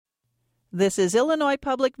This is Illinois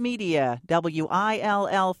Public Media,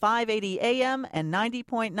 WILL 580 AM and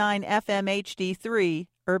 90.9 FM HD3,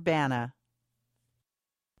 Urbana.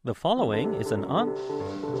 The following is an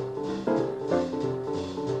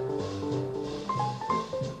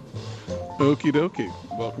Okie dokie.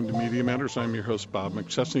 Welcome to Media Matters. I'm your host, Bob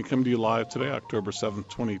McChesney, coming to you live today, October 7th,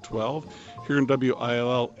 2012, here in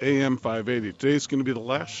WILL AM 580. Today's going to be the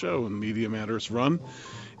last show in Media Matters run.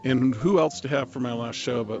 And who else to have for my last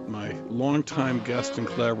show but my longtime guest and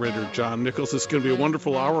collaborator, John Nichols. It's going to be a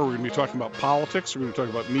wonderful hour. We're going to be talking about politics. We're going to talk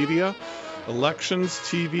about media, elections,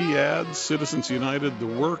 TV ads, Citizens United, the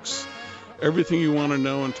works, everything you want to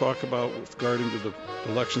know and talk about with regarding to the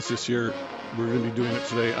elections this year. We're going to be doing it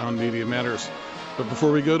today on Media Matters. But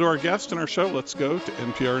before we go to our guest and our show, let's go to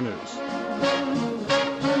NPR News.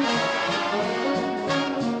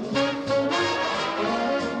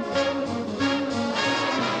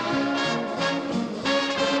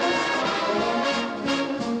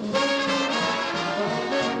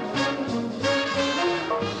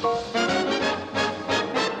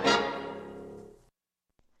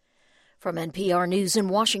 From NPR News in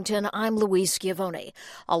Washington, I'm Louise Schiavone.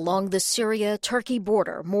 Along the Syria-Turkey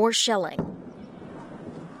border, more shelling.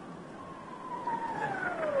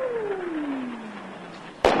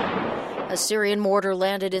 A Syrian mortar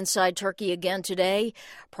landed inside Turkey again today,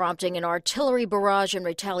 prompting an artillery barrage in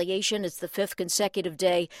retaliation. It's the fifth consecutive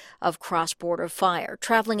day of cross-border fire.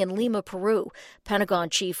 Traveling in Lima, Peru, Pentagon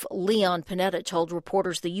Chief Leon Panetta told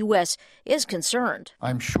reporters the U.S. is concerned.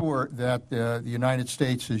 I'm sure that the United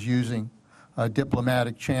States is using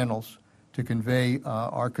diplomatic channels to convey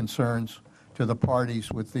our concerns to the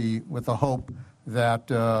parties with the hope that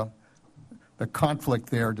the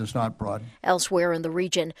conflict there does not broaden. Elsewhere in the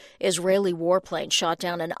region, Israeli warplanes shot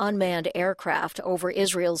down an unmanned aircraft over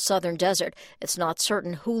Israel's southern desert. It's not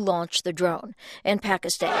certain who launched the drone. In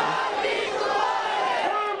Pakistan,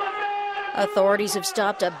 authorities have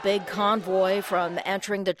stopped a big convoy from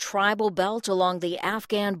entering the tribal belt along the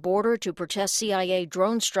Afghan border to protest CIA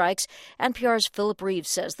drone strikes. NPR's Philip Reeves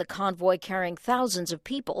says the convoy carrying thousands of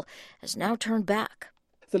people has now turned back.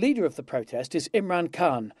 The leader of the protest is Imran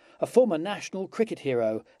Khan, a former national cricket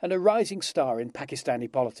hero and a rising star in Pakistani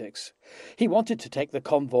politics. He wanted to take the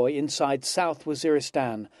convoy inside South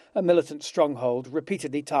Waziristan, a militant stronghold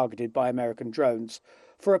repeatedly targeted by American drones,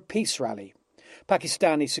 for a peace rally.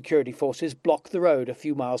 Pakistani security forces blocked the road a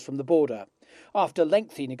few miles from the border. After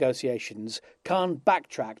lengthy negotiations, Khan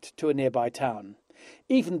backtracked to a nearby town.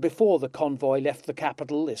 Even before the convoy left the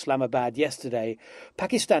capital, Islamabad, yesterday,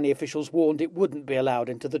 Pakistani officials warned it wouldn't be allowed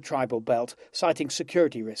into the tribal belt, citing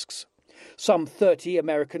security risks. Some 30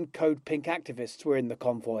 American Code Pink activists were in the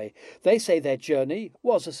convoy. They say their journey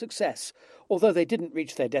was a success. Although they didn't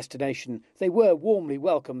reach their destination, they were warmly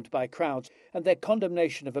welcomed by crowds, and their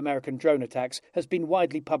condemnation of American drone attacks has been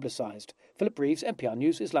widely publicized. Philip Reeves, NPR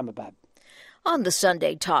News, Islamabad. On the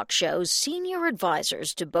Sunday talk shows, senior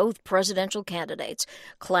advisors to both presidential candidates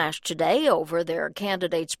clashed today over their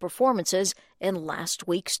candidates' performances in last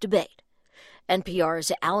week's debate.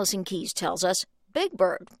 NPR's Allison Keyes tells us Big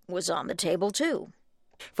Bird was on the table, too.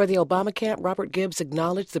 For the Obama camp, Robert Gibbs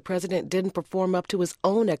acknowledged the president didn't perform up to his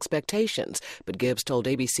own expectations. But Gibbs told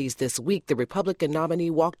ABC's This Week the Republican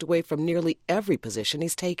nominee walked away from nearly every position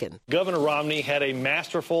he's taken. Governor Romney had a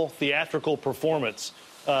masterful theatrical performance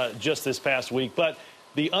just this past week, but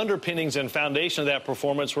the underpinnings and foundation of that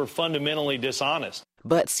performance were fundamentally dishonest.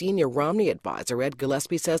 But senior Romney advisor Ed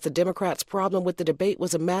Gillespie says the Democrats' problem with the debate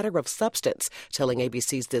was a matter of substance, telling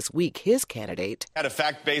ABC's This Week his candidate had a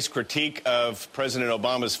fact-based critique of President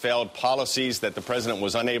Obama's failed policies that the president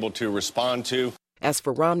was unable to respond to. As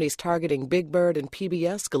for Romney's targeting Big Bird and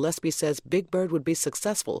PBS, Gillespie says Big Bird would be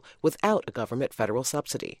successful without a government federal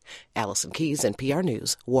subsidy. Allison Keyes, NPR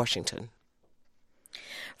News, Washington.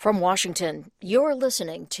 From Washington, you're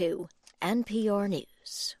listening to NPR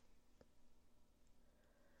News.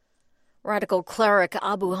 Radical cleric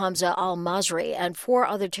Abu Hamza al-Masri and 4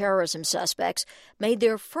 other terrorism suspects made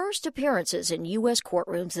their first appearances in U.S.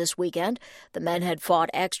 courtrooms this weekend. The men had fought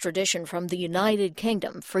extradition from the United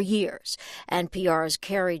Kingdom for years. NPR's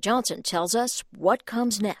Carrie Johnson tells us what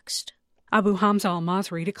comes next. Abu Hamza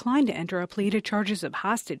al-Masri declined to enter a plea to charges of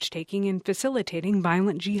hostage-taking and facilitating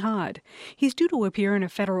violent jihad. He's due to appear in a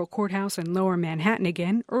federal courthouse in Lower Manhattan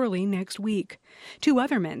again early next week. 2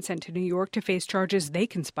 other men sent to New York to face charges they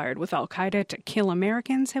conspired with al-Qaeda to kill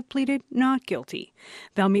Americans have pleaded not guilty.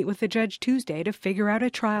 They'll meet with the judge Tuesday to figure out a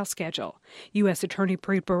trial schedule. U.S. Attorney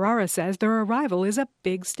Preet Bharara says their arrival is a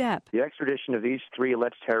big step. The extradition of these 3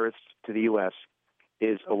 alleged terrorists to the U.S.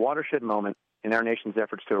 is a watershed moment in our nation's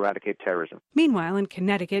efforts to eradicate terrorism. Meanwhile, in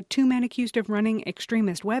Connecticut, 2 men accused of running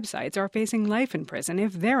extremist websites are facing life in prison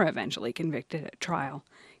if they're eventually convicted at trial.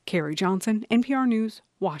 Carrie Johnson, NPR News,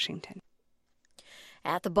 Washington.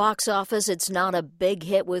 At the box office, it's not a big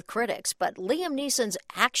hit with critics, but Liam Neeson's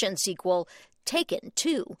action sequel, Taken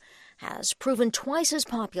 2, has proven twice as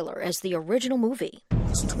popular as the original movie.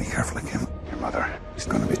 Listen to me carefully, Kim. Your mother is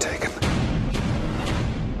going to be taken.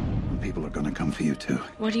 And people are going to come for you, too.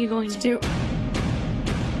 What are you going to do?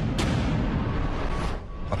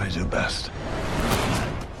 What I do best.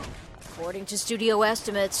 According to studio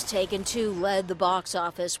estimates, Taken 2 led the box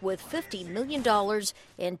office with $50 million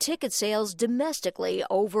in ticket sales domestically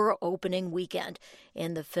over opening weekend.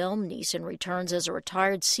 In the film, Neeson returns as a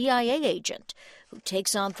retired CIA agent who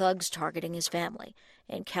takes on thugs targeting his family.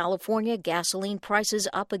 In California, gasoline prices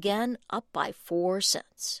up again, up by 4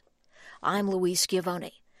 cents. I'm Louise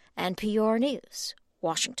Schiavone, NPR News,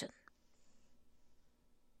 Washington.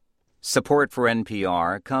 Support for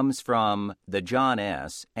NPR comes from the John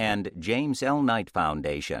S. and James L. Knight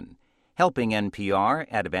Foundation, helping NPR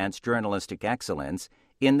advance journalistic excellence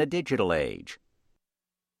in the digital age.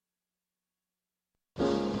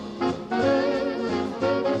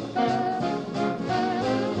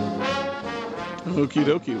 Okie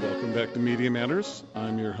dokie, welcome back to Media Matters.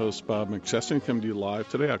 I'm your host, Bob McChesney, coming to you live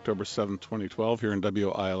today, October 7th, 2012, here in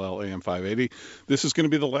WILL AM 580. This is going to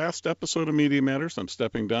be the last episode of Media Matters. I'm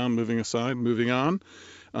stepping down, moving aside, moving on.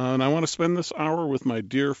 And I want to spend this hour with my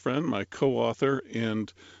dear friend, my co-author,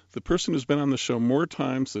 and the person who's been on the show more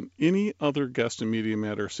times than any other guest in Media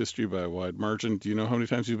Matters history by a wide margin. Do you know how many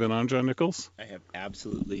times you've been on, John Nichols? I have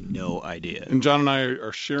absolutely no idea. And John and I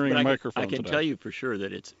are sharing a microphone today. I can tell you for sure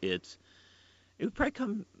that it would probably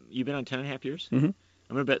come. You've been on 10.5 years? Mm-hmm. I'm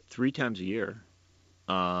going to bet 3 times a year.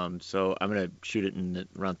 So I'm going to shoot it in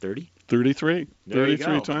around 30. 33. There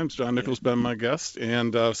 33 times John Nichols been my guest.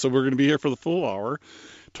 And so we're going to be here for the full hour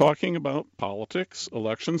talking about politics,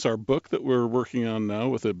 elections, our book that we're working on now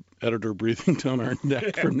with an editor breathing down our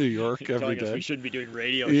neck from New York every day. We shouldn't be doing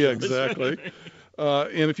radio shows. Yeah, shows. exactly.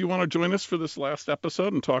 And if you want to join us for this last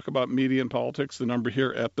episode and talk about media and politics, the number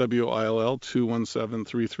here at WILL,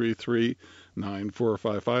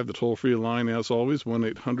 217-333-9455. The toll-free line, as always,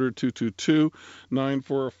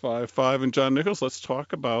 1-800-222-9455. And John Nichols, let's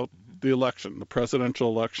talk about the election, the presidential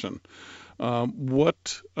election.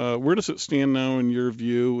 Where does it stand now in your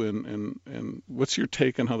view, and what's your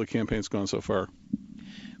take on how the campaign's gone so far?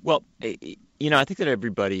 Well, I think that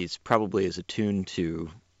everybody's probably as attuned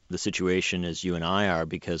to the situation as you and I are,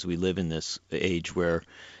 because we live in this age where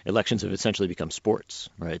elections have essentially become sports,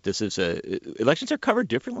 right? Elections are covered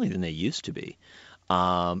differently than they used to be.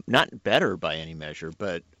 Not better by any measure,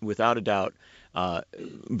 but without a doubt,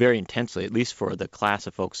 very intensely, at least for the class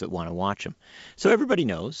of folks that want to watch them. So everybody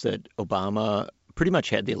knows that Obama pretty much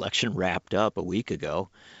had the election wrapped up a week ago.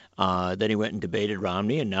 Then he went and debated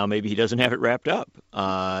Romney, and now maybe he doesn't have it wrapped up.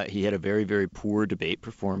 He had a very, very poor debate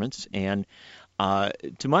performance, and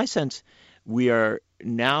to my sense, we are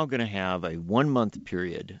now going to have a 1-month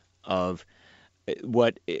period of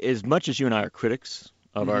what, as much as you and I are critics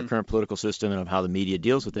of our current political system and of how the media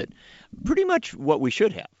deals with it, pretty much what we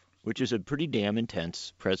should have, which is a pretty damn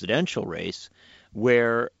intense presidential race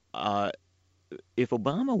where if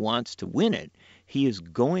Obama wants to win it, he is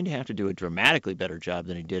going to have to do a dramatically better job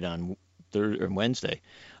than he did on Wednesday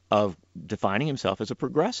of defining himself as a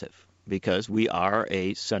progressive, because we are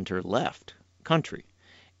a center-left country,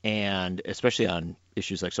 and especially on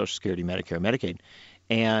issues like Social Security, Medicare, Medicaid.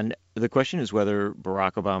 And the question is whether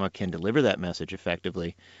Barack Obama can deliver that message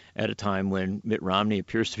effectively at a time when Mitt Romney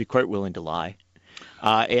appears to be quite willing to lie,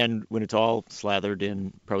 and when it's all slathered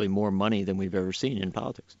in probably more money than we've ever seen in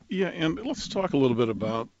politics. Yeah, and let's talk a little bit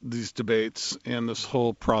about these debates and this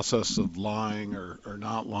whole process of lying or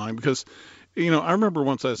not lying, because I remember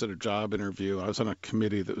once I was at a job interview. I was on a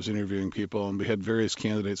committee that was interviewing people, and we had various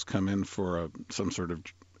candidates come in for some sort of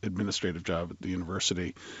administrative job at the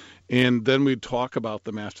university. And then we'd talk about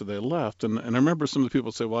them after they left. And I remember some of the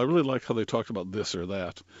people say, well, I really like how they talked about this or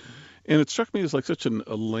that. And it struck me as like such a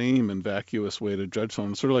lame and vacuous way to judge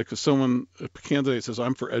someone. Sort of like if a candidate says,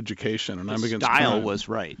 I'm for education and I'm against style crime. Was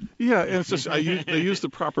right. Yeah, and it's just they used the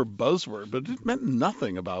proper buzzword, but it meant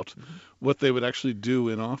nothing about what they would actually do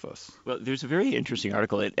in office. Well, there's a very interesting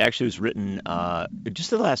article. It actually was written just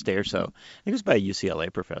the last day or so. I think it was by a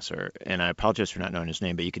UCLA professor, and I apologize for not knowing his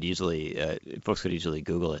name, but you could folks could easily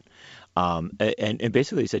Google it. And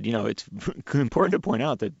basically he said, it's important to point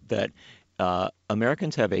out that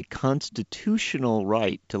Americans have a constitutional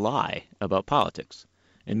right to lie about politics.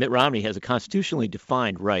 And Mitt Romney has a constitutionally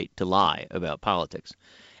defined right to lie about politics.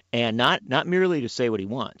 and not merely to say what he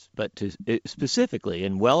wants, but to specifically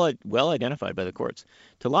and well identified by the courts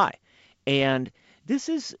to lie. And this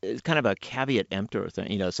is kind of a caveat emptor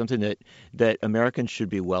thing, something that Americans should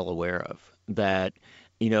be well aware of, that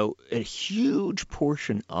a huge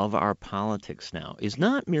portion of our politics now is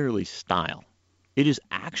not merely style. It is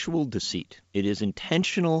actual deceit. It is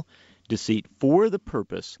intentional deceit for the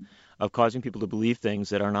purpose of causing people to believe things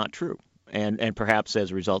that are not true, and perhaps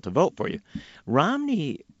as a result to vote for you.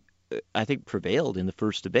 Romney, I think, prevailed in the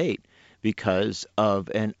first debate because of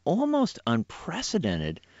an almost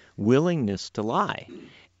unprecedented willingness to lie.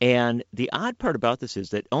 And the odd part about this is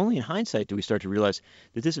that only in hindsight do we start to realize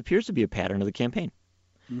that this appears to be a pattern of the campaign.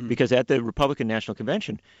 Because at the Republican National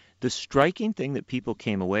Convention, the striking thing that people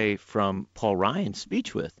came away from Paul Ryan's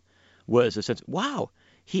speech with was a sense, wow,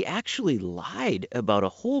 he actually lied about a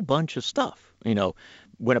whole bunch of stuff.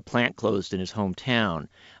 When a plant closed in his hometown,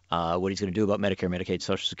 what he's going to do about Medicare, Medicaid,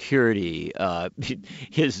 Social Security,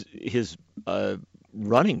 his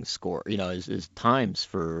running score, his times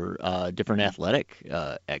for different athletic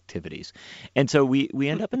activities. And so we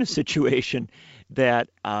end up in a situation that,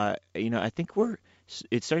 I think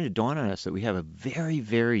it's starting to dawn on us that we have a very,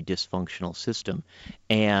 very dysfunctional system.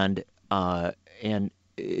 And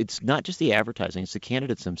it's not just the advertising, it's the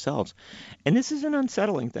candidates themselves. And this is an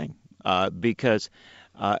unsettling thing because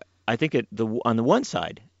I think on the one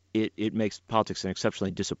side, it makes politics an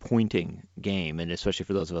exceptionally disappointing game, and especially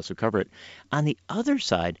for those of us who cover it. On the other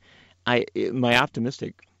side, my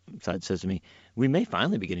optimistic side says to me, we may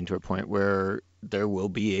finally be getting to a point where there will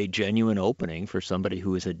be a genuine opening for somebody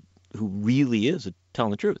who really is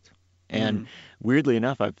telling the truth. And weirdly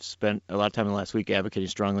enough, I've spent a lot of time in the last week advocating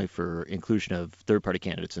strongly for inclusion of third-party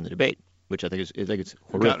candidates in the debate, which I think is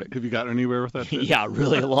horrific. Have you gotten anywhere with that? Yeah,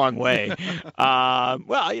 really a long way. I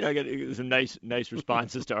got some nice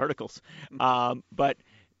responses to articles. But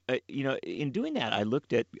in doing that, I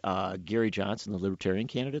looked at Gary Johnson, the Libertarian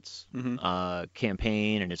candidate's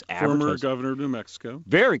campaign and his advertising. Former governor of New Mexico.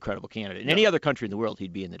 Very credible candidate. In any other country in the world,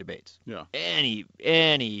 he'd be in the debates. Yeah.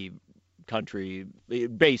 Any country,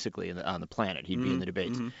 basically on the planet, he'd be in the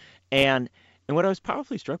debates. And what I was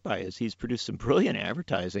powerfully struck by is he's produced some brilliant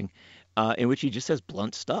advertising in which he just says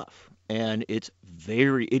blunt stuff, and it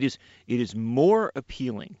is more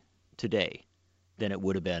appealing today than it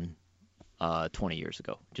would have been 20 years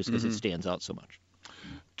ago, just because it stands out so much.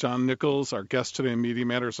 John Nichols, our guest today in Media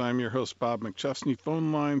Matters. I'm your host, Bob McChesney.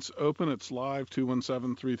 Phone lines open. It's live,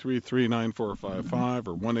 217-333-9455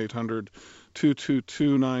 or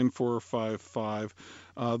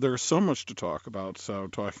 1-800-222-9455. There's so much to talk about,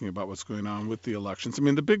 talking about what's going on with the elections. I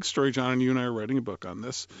mean, the big story, John, and you and I are writing a book on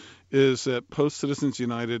this, is that post-Citizens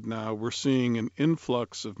United now we're seeing an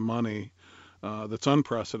influx of money that's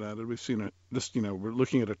unprecedented. We've seen we're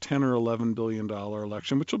looking at a $10 or $11 billion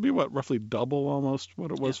election, which will be roughly double almost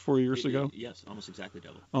what it was 4 years ago? Yes, almost exactly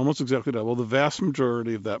double. Almost exactly double. The vast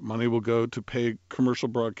majority of that money will go to pay commercial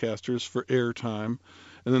broadcasters for airtime.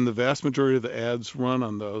 And then the vast majority of the ads run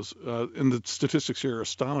on those, and the statistics here are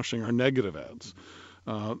astonishing, are negative ads.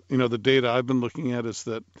 The data I've been looking at is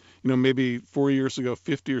that, maybe 4 years ago,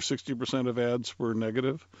 50 or 60% of ads were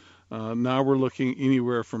negative. Now we're looking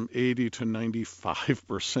anywhere from 80 to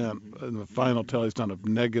 95% in the final tallies done of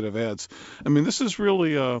negative ads. I mean, this is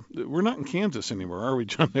really, we're not in Kansas anymore, are we,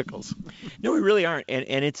 John Nichols? No, we really aren't.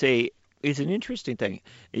 And it's an interesting thing.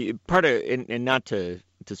 Part of, and not to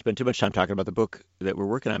spend too much time talking about the book that we're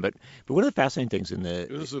working on, but one of the fascinating things this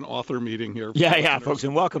is an author meeting here. Yeah, folks,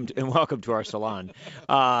 and welcome to our salon.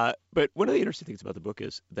 But one of the interesting things about the book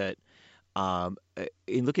is that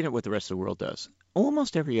in looking at what the rest of the world does,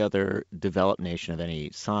 almost every other developed nation of any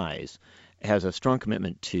size has a strong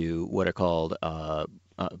commitment to what are called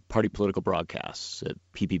party political broadcasts,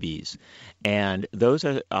 PPBs, and those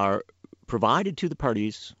are provided to the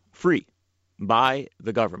parties free by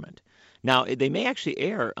the government. Now, they may actually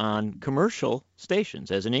air on commercial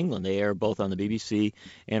stations, as in England. They air both on the BBC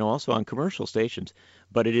and also on commercial stations.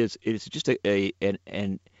 But it's just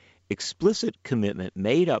an explicit commitment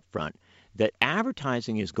made up front that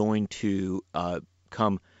advertising is going to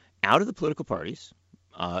come out of the political parties,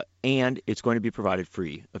 and it's going to be provided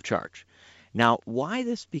free of charge. Now, why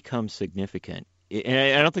this becomes significant,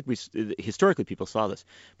 and I don't think historically people saw this,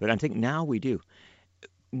 but I think now we do.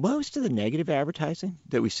 Most of the negative advertising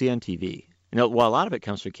that we see on TV, while a lot of it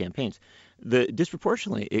comes from campaigns,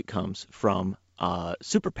 disproportionately it comes from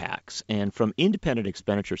super PACs and from independent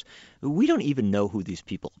expenditures. We don't even know who these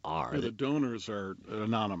people are. Yeah, the donors are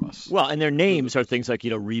anonymous. Well, and their names are things like,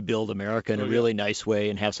 rebuild America in a really nice way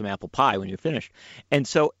and have some apple pie when you're finished. And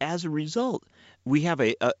so as a result, we have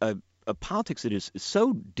a politics that is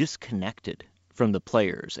so disconnected from the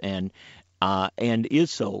players and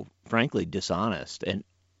is so, frankly, dishonest. And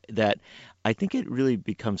that I think it really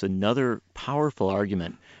becomes another powerful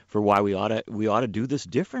argument for why we ought to do this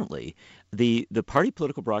differently. The party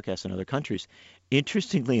political broadcasts in other countries,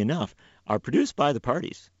 interestingly enough, are produced by the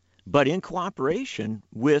parties, but in cooperation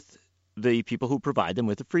with the people who provide them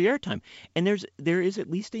with the free airtime. And there is at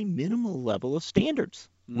least a minimal level of standards,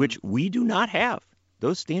 which we do not have.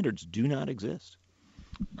 Those standards do not exist.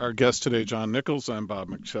 Our guest today, John Nichols. I'm Bob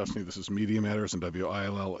McChesney. This is Media Matters on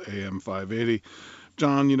WILL AM 580.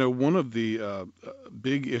 John, one of the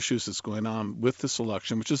big issues that's going on with this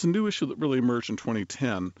election, which is a new issue that really emerged in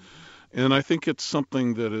 2010, and I think it's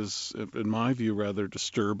something that is, in my view, rather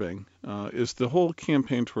disturbing, is the whole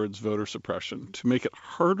campaign towards voter suppression, to make it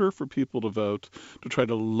harder for people to vote, to try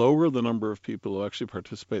to lower the number of people who actually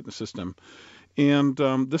participate in the system. And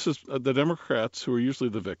this is the Democrats, who are usually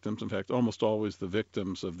the victims, in fact, almost always the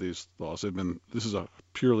victims of these laws. This is a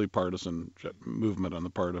purely partisan movement on the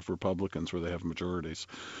part of Republicans where they have majorities,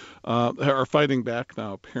 are fighting back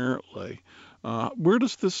now, apparently. Where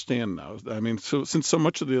does this stand now? I mean, so since so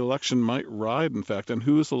much of the election might ride, in fact, on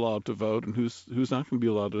who is allowed to vote and who's not going to be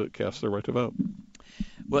allowed to cast their right to vote.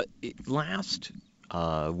 Well, last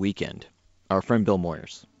weekend, our friend Bill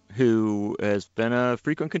Moyers, who has been a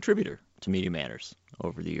frequent contributor to Media Matters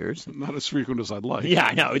over the years. Not as frequent as I'd like. Yeah,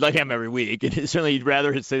 I know. We'd like him every week. And certainly he'd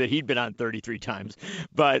rather say that he'd been on 33 times.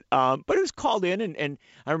 But it was called in, and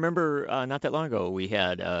I remember not that long ago we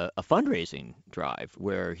had a fundraising drive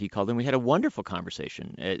where he called in. We had a wonderful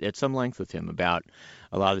conversation at some length with him about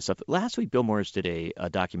a lot of this stuff. Last week, Bill Moyers did a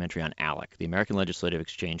documentary on ALEC, the American Legislative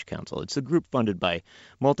Exchange Council. It's a group funded by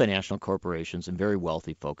multinational corporations and very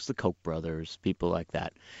wealthy folks, the Koch brothers, people like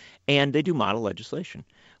that. And they do model legislation.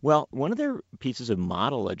 Well, one of their pieces of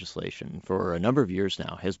model legislation for a number of years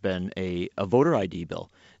now has been a voter ID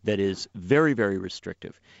bill that is very, very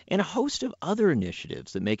restrictive, and a host of other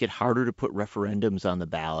initiatives that make it harder to put referendums on the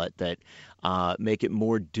ballot, that make it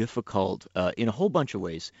more difficult in a whole bunch of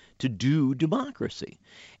ways to do democracy.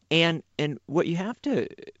 And what you have to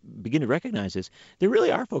begin to recognize is there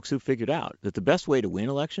really are folks who figured out that the best way to win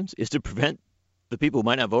elections is to prevent the people who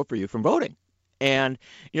might not vote for you from voting. And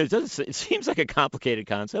it seems like a complicated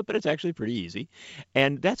concept, but it's actually pretty easy.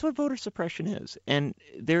 And that's what voter suppression is. And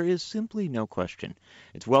there is simply no question.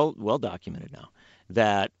 It's well documented now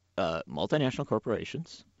that multinational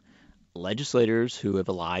corporations, legislators who have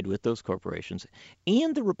allied with those corporations,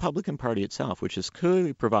 and the Republican Party itself, which has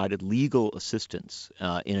clearly provided legal assistance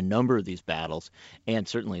in a number of these battles, and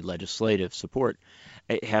certainly legislative support,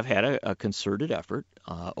 have had a concerted effort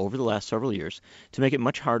over the last several years to make it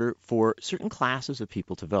much harder for certain classes of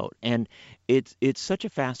people to vote. And it's such a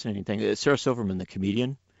fascinating thing. Sarah Silverman, the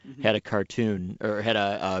comedian, had a cartoon or had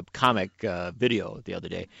a comic video the other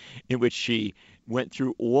day in which she went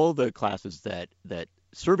through all the classes that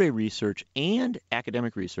survey research and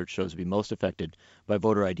academic research shows to be most affected by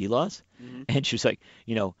voter ID laws. And she was like,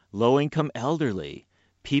 low-income elderly,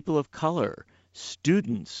 people of color,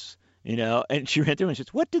 students, and she ran through and she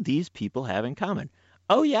says, what do these people have in common?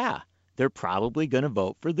 Oh, yeah, they're probably going to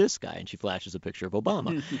vote for this guy. And she flashes a picture of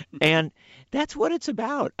Obama. And that's what it's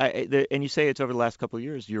about. And you say it's over the last couple of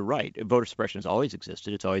years. You're right. Voter suppression has always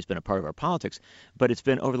existed. It's always been a part of our politics. But it's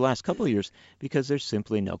been over the last couple of years because there's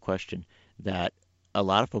simply no question that a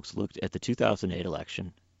lot of folks looked at the 2008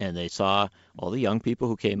 election and they saw all the young people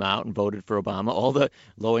who came out and voted for Obama, all the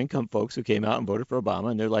low-income folks who came out and voted for Obama,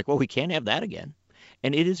 and they're like, well, we can't have that again.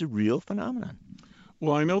 And it is a real phenomenon.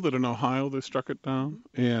 Well, I know that in Ohio they struck it down,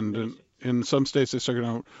 and in some states they struck it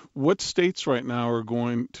down. What states right now are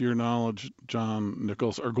going, to your knowledge, John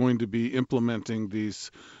Nichols, are going to be implementing these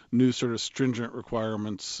new sort of stringent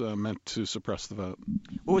requirements meant to suppress the vote?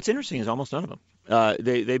 Well, what's interesting is almost none of them.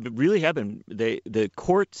 They really have been. The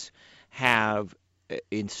courts have,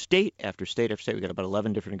 in state after state after state, we've got about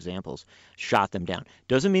 11 different examples, shot them down.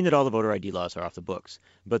 Doesn't mean that all the voter ID laws are off the books,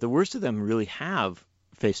 but the worst of them really have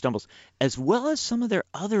faced stumbles, as well as some of their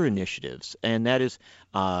other initiatives, and that is,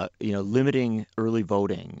 limiting early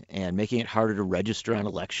voting and making it harder to register on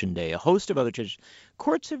Election Day, a host of other changes.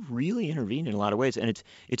 Courts have really intervened in a lot of ways, and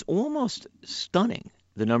it's almost stunning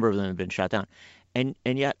the number of them have been shot down. And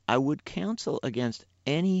yet I would counsel against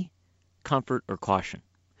any comfort or caution,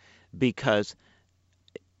 because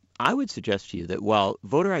I would suggest to you that while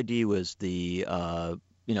voter ID was it's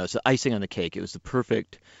the icing on the cake, it was the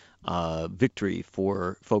perfect victory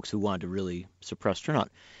for folks who wanted to really suppress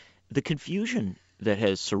turnout, the confusion that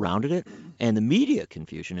has surrounded it, and the media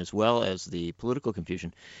confusion as well as the political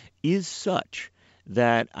confusion, is such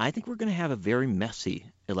that I think we're going to have a very messy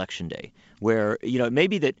Election Day, where it may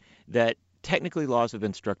be that technically laws have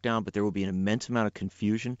been struck down, but there will be an immense amount of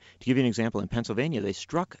confusion. To give you an example, in Pennsylvania, they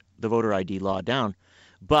struck the voter ID law down,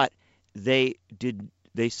 but they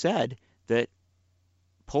said that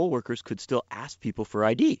poll workers could still ask people for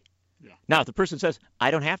ID. Yeah. Now, if the person says, I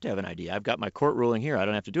don't have to have an ID, I've got my court ruling here, I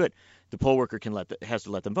don't have to do it, the poll worker has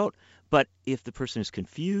to let them vote. But if the person is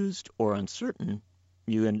confused or uncertain,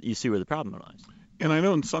 you see where the problem lies. And I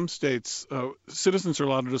know in some states, citizens are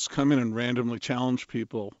allowed to just come in and randomly challenge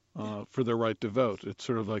people for their right to vote. It's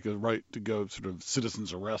sort of like a right to go sort of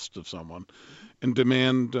citizen's arrest of someone and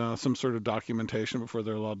demand some sort of documentation before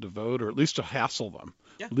they're allowed to vote, or at least to hassle them,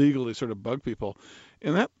 legally sort of bug people.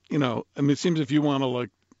 And that, it seems if you want to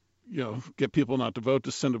get people not to vote,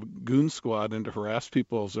 to send a goon squad in to harass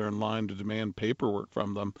people as they're in line to demand paperwork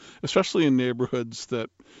from them, especially in neighborhoods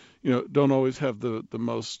that, don't always have the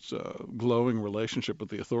most glowing relationship with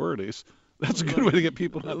the authorities. That's a good way to get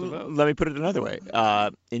people not to vote. Let me put it another way.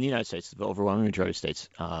 In the United States, the overwhelming majority of states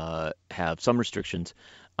have some restrictions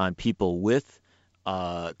on people with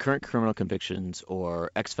current criminal convictions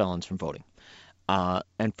or ex-felons from voting.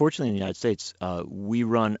 And fortunately, in the United States, we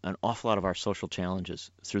run an awful lot of our social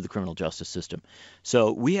challenges through the criminal justice system.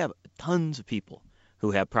 So we have tons of people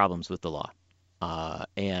who have problems with the law.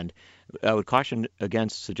 And I would caution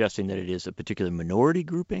against suggesting that it is a particular minority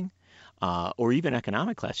grouping or even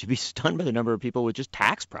economic class. You'd be stunned by the number of people with just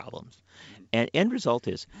tax problems. And end result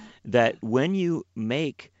is that when you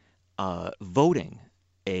make voting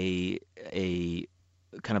a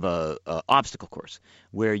kind of a obstacle course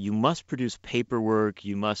where you must produce paperwork,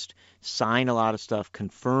 you must sign a lot of stuff,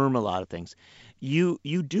 confirm a lot of things, you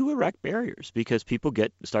do erect barriers because people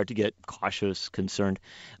start to get cautious, concerned.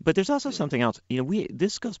 But there's also something else.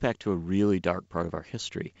 This goes back to a really dark part of our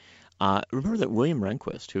history. Remember that William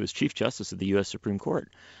Rehnquist, who was Chief Justice of the U.S. Supreme Court,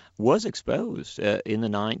 was exposed in the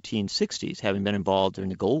 1960s, having been involved during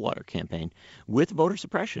the Goldwater campaign, with voter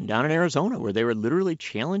suppression down in Arizona, where they were literally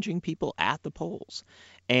challenging people at the polls.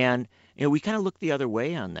 And we kind of looked the other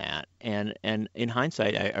way on that. And in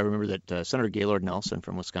hindsight, I remember that Senator Gaylord Nelson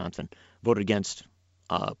from Wisconsin voted against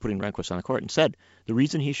putting Rehnquist on the court and said the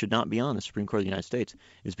reason he should not be on the Supreme Court of the United States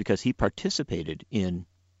is because he participated in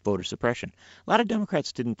voter suppression. A lot of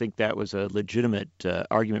Democrats didn't think that was a legitimate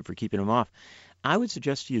argument for keeping him off. I would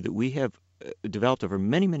suggest to you that we have developed over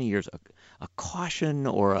many, many years a caution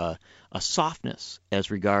or a softness as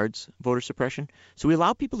regards voter suppression. So we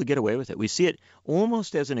allow people to get away with it. We see it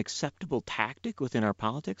almost as an acceptable tactic within our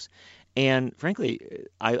politics. And frankly,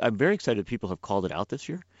 I'm very excited that people have called it out this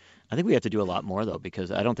year. I think we have to do a lot more, though, because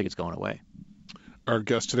I don't think it's going away. Our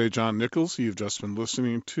guest today, John Nichols, you've just been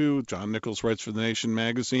listening to. John Nichols writes for The Nation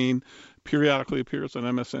magazine, periodically appears on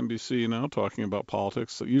MSNBC now talking about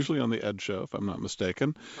politics, usually on the Ed Show, if I'm not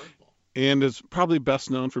mistaken, and is probably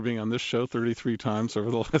best known for being on this show 33 times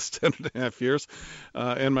over the last 10.5 years,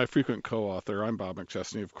 and my frequent co-author. I'm Bob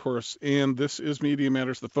McChesney, of course, and this is Media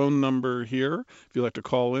Matters. The phone number here, if you'd like to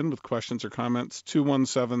call in with questions or comments,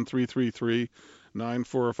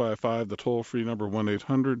 217-333-9455, the toll-free number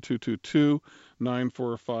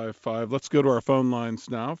 1-800-222-9455. Let's go to our phone lines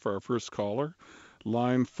now for our first caller.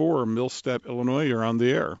 Line 4, Millstead, Illinois. You're on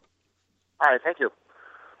the air. All right, thank you.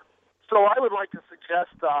 So I would like to suggest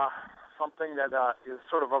something that is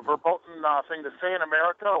sort of a verboten thing to say in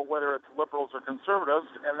America, whether it's liberals or conservatives,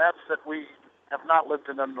 and that's that we have not lived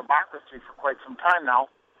in a democracy for quite some time now.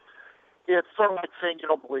 It's sort of like saying you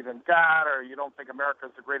don't believe in God or you don't think America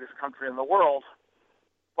is the greatest country in the world.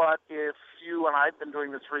 But if you and I have been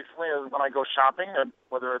doing this recently, when I go shopping, and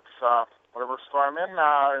whether it's whatever store I'm in,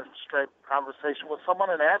 straight conversation with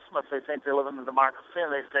someone and ask them if they think they live in a democracy,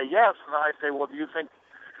 and they say yes. And then I say, well, do you think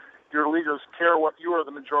your leaders care what you or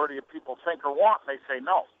the majority of people think or want? And they say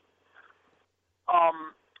no.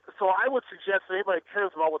 So I would suggest that anybody who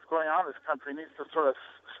cares about what's going on in this country needs to sort of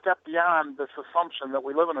step beyond this assumption that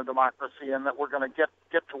we live in a democracy and that we're going to get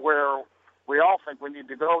to where we all think we need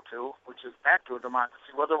to go to, which is back to a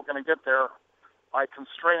democracy. Whether we're going to get there by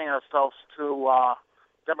constraining ourselves to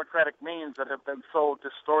democratic means that have been so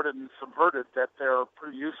distorted and subverted that they're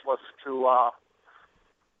pretty useless to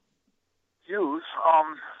use.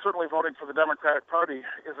 Certainly voting for the Democratic Party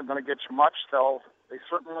isn't going to get you much, though they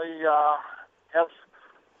certainly have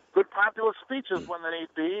good populist speeches when they need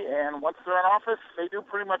be, and once they're in office, they do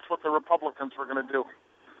pretty much what the Republicans were going to do.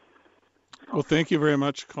 Well, thank you very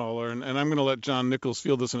much, caller. And I'm going to let John Nichols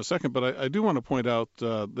field this in a second, but I do want to point out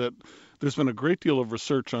that there's been a great deal of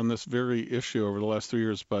research on this very issue over the last 3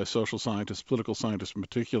 years by social scientists, political scientists in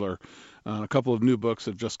particular. A couple of new books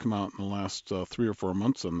have just come out in the last 3 or 4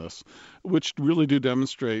 months on this, which really do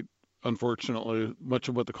demonstrate unfortunately, much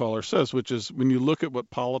of what the caller says, which is when you look at what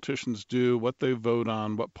politicians do, what they vote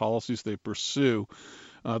on, what policies they pursue,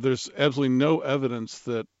 there's absolutely no evidence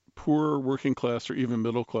that poor working class or even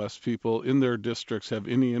middle class people in their districts have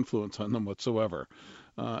any influence on them whatsoever.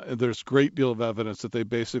 And there's a great deal of evidence that they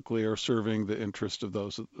basically are serving the interest of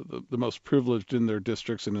those, the most privileged in their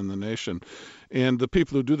districts and in the nation. And the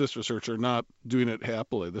people who do this research are not doing it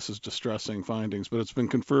happily. This is distressing findings, but it's been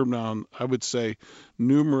confirmed now on, I would say,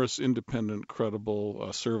 numerous independent,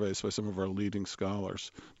 credible surveys by some of our leading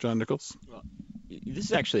scholars. John Nichols? Well, this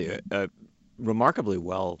is actually a remarkably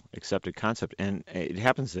well accepted concept, and it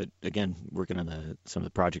happens that, again, working on some of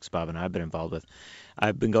the projects Bob and I have been involved with,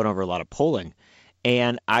 I've been going over a lot of polling,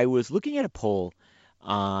 and I was looking at a poll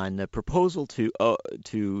on the proposal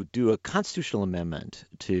to do a constitutional amendment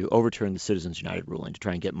to overturn the Citizens United ruling to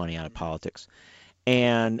try and get money out of politics,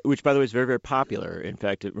 and which, by the way, is very, very popular. In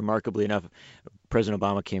fact, remarkably enough, President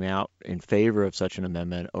Obama came out in favor of such an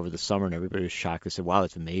amendment over the summer, and everybody was shocked. They said, wow,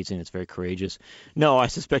 that's amazing. It's very courageous. No, I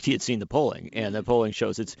suspect he had seen the polling, and the polling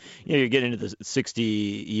shows it's, you're getting into the 60,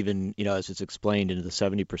 even, as it's explained, into the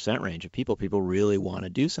 70% range of people. People really want to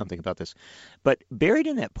do something about this. But buried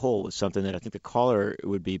in that poll was something that I think the caller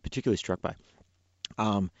would be particularly struck by.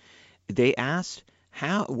 They asked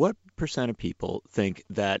what percent of people think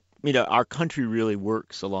that, our country really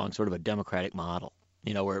works along sort of a democratic model,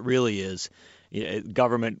 where it really is.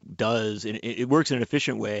 Government does, and it works in an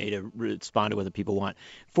efficient way to respond to what the people want.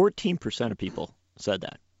 14% of people said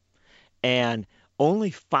that. And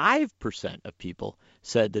only 5% of people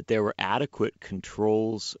said that there were adequate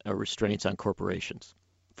controls or restraints on corporations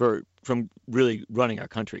from really running our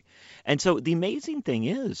country. And so the amazing thing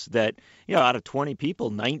is that, out of 20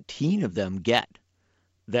 people, 19 of them get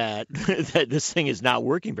that this thing is not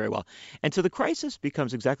working very well. And so the crisis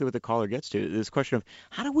becomes exactly what the caller gets to, this question of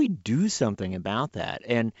how do we do something about that?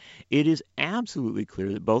 And it is absolutely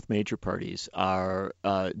clear that both major parties are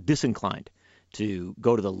disinclined to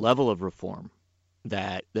go to the level of reform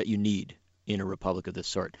that you need in a republic of this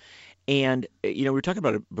sort. And, we were talking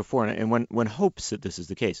about it before, and one hopes that this is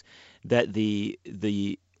the case, that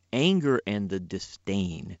the anger and the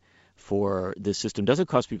disdain for this system doesn't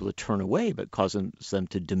cause people to turn away, but causes them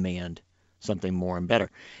to demand something more and better.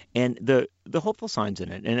 And the hopeful signs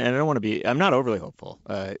in it, and I don't want to be, I'm not overly hopeful,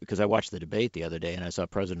 because I watched the debate the other day and I saw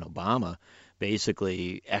President Obama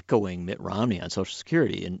basically echoing Mitt Romney on Social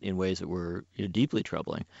Security in ways that were deeply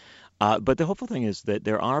troubling. But the hopeful thing is that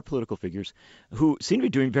there are political figures who seem to be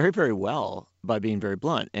doing very, very well by being very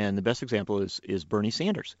blunt. And the best example is Bernie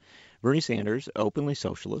Sanders. Bernie Sanders, openly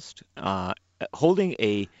socialist, holding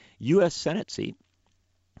a U.S. Senate seat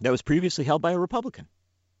that was previously held by a Republican.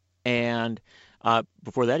 And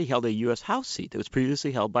before that, he held a U.S. House seat that was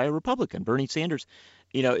previously held by a Republican. Bernie Sanders,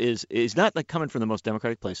 is not like coming from the most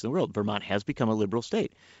democratic place in the world. Vermont has become a liberal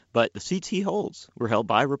state, but the seats he holds were held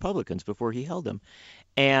by Republicans before he held them.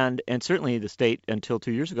 And certainly the state until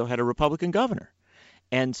 2 years ago had a Republican governor.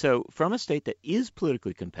 And so from a state that is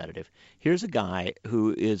politically competitive, here's a guy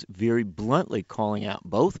who is very bluntly calling out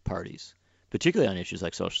both parties, particularly on issues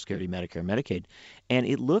like Social Security, Medicare, Medicaid. And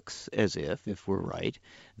it looks as if we're right,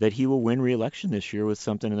 that he will win re-election this year with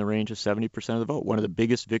something in the range of 70% of the vote, one of the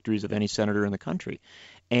biggest victories of any senator in the country.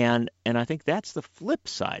 And I think that's the flip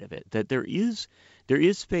side of it, that there is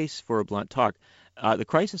space for a blunt talk. The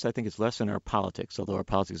crisis, I think, is less in our politics, although our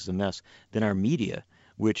politics is a mess, than our media,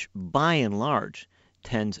 which by and large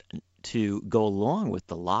tends to go along with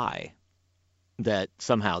the lie that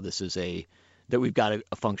somehow this is that we've got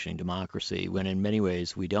a functioning democracy, when in many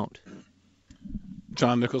ways we don't.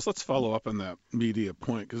 John Nichols, let's follow up on that media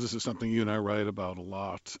point, because this is something you and I write about a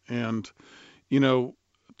lot. And,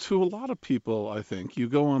 to a lot of people, I think, you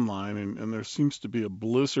go online and there seems to be a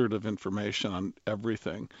blizzard of information on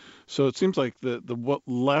everything. So it seems like the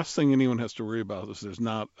last thing anyone has to worry about is there's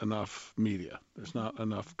not enough media. There's not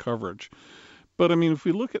enough coverage. But, if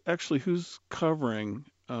we look at actually who's covering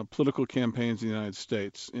political campaigns in the United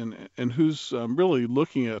States and who's really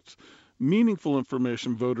looking at meaningful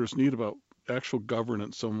information voters need about actual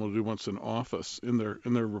governance someone will do once in office in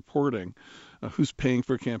their reporting, who's paying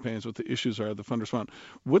for campaigns, what the issues are, the funders want.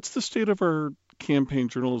 What's the state of our campaign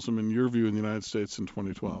journalism, in your view, in the United States in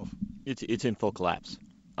 2012? It's in full collapse,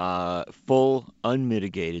 full,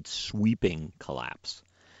 unmitigated, sweeping collapse.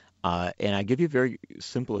 And I give you a very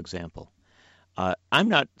simple example. I'm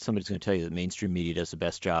not somebody who's going to tell you that mainstream media does the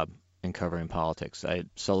best job in covering politics. I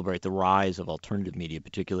celebrate the rise of alternative media,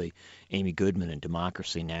 particularly Amy Goodman and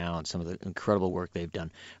Democracy Now! And some of the incredible work they've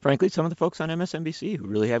done. Frankly, some of the folks on MSNBC who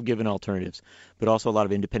really have given alternatives, but also a lot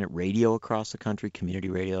of independent radio across the country, community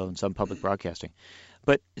radio, and some public broadcasting.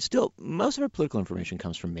 But still, most of our political information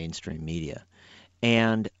comes from mainstream media.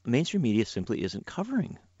 And mainstream media simply isn't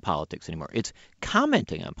covering politics anymore. It's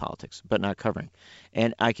commenting on politics, but not covering.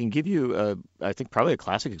 And I can give you, I think, probably a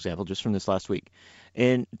classic example just from this last week.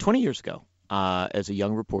 20 years ago, as a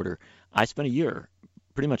young reporter, I spent a year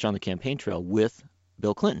pretty much on the campaign trail with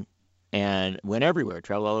Bill Clinton and went everywhere,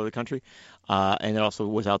 traveled all over the country, and then also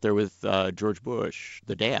was out there with George Bush,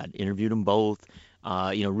 the dad, interviewed them both.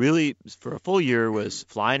 Really for a full year was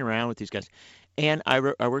flying around with these guys. And I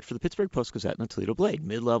worked for the Pittsburgh Post-Gazette and the Toledo Blade,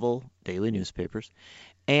 mid-level daily newspapers.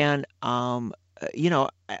 And,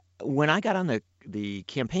 when I got on the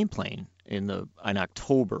campaign plane in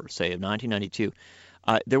October, say, of 1992,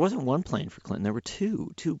 there wasn't one plane for Clinton. There were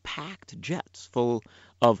two packed jets full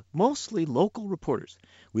of mostly local reporters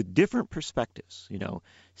with different perspectives,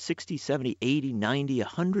 60, 70, 80, 90,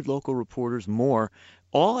 100 local reporters more,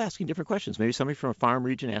 all asking different questions. Maybe somebody from a farm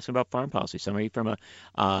region asking about farm policy, somebody from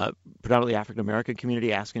a predominantly African-American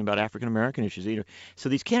community asking about African-American issues. So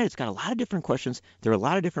these candidates got a lot of different questions. There are a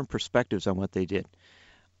lot of different perspectives on what they did.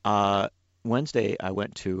 Wednesday, I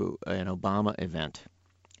went to an Obama event,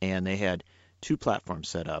 and they had two platforms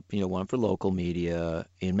set up, one for local media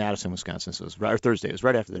in Madison, Wisconsin. So it was Thursday. It was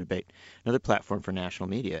right after the debate. Another platform for national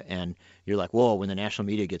media. And you're like, whoa, when the national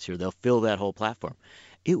media gets here, they'll fill that whole platform.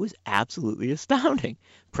 It was absolutely astounding.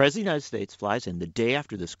 President of the United States flies in the day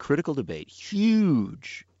after this critical debate,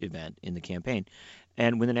 huge event in the campaign.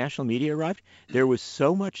 And when the national media arrived, there was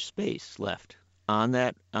so much space left on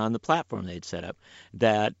the platform they'd set up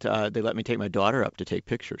that they let me take my daughter up to take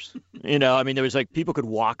pictures. There was people could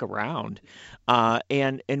walk around,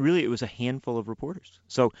 and really it was a handful of reporters.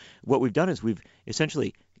 So what we've done is we've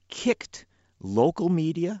essentially kicked local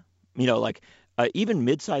media, even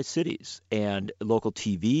mid-sized cities and local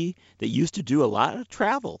TV that used to do a lot of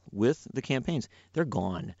travel with the campaigns. They're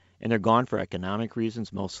gone. And they're gone for economic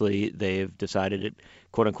reasons. Mostly they've decided it,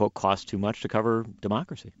 quote unquote, costs too much to cover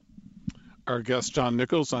democracy. Our guest, John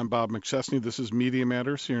Nichols. I'm Bob McChesney. This is Media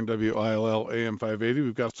Matters here in WILL AM 580.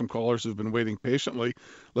 We've got some callers who've been waiting patiently.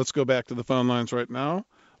 Let's go back to the phone lines right now.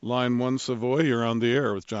 Line 1, Savoy, you're on the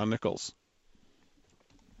air with John Nichols.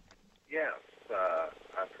 Yes,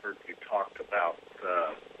 I've heard you talk about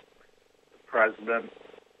the president,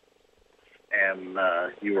 and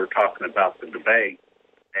you were talking about the debate,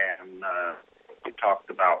 and you talked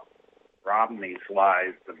about Romney's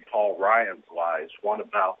lies and Paul Ryan's lies. What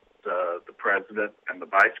about the president and the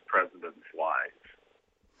vice president's lies?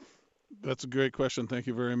 That's a great question. Thank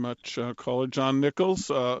you very much, caller. John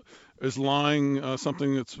Nichols, is lying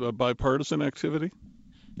something that's a bipartisan activity?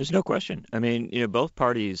 There's no question. Both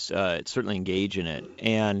parties certainly engage in it.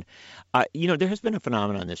 And, there has been a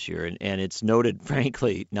phenomenon this year, and it's noted,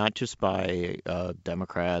 frankly, not just by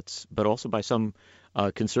Democrats, but also by some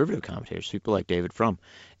conservative commentators, people like David Frum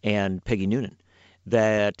and Peggy Noonan,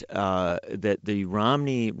 that the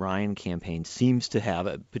Romney-Ryan campaign seems to have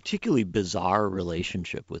a particularly bizarre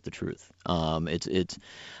relationship with the truth. And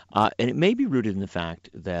it may be rooted in the fact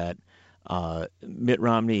that Mitt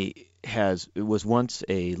Romney was once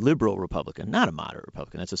a liberal Republican, not a moderate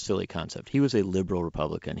Republican. That's a silly concept. He was a liberal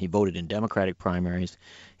Republican. He voted in Democratic primaries.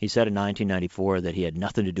 He said in 1994 that he had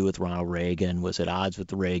nothing to do with Ronald Reagan, was at odds with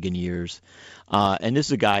the Reagan years. And this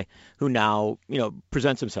is a guy who now,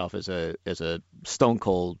 presents himself as a stone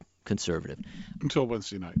cold conservative. Until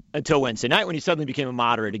Wednesday night. Until Wednesday night, when he suddenly became a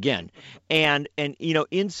moderate again. And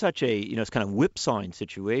in such a, it's kind of whipsawing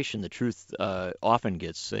situation, the truth often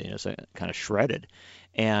gets, kind of shredded.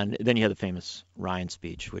 And then you have the famous Ryan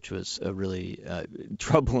speech, which was really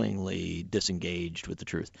troublingly disengaged with the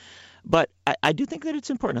truth. But I do think that it's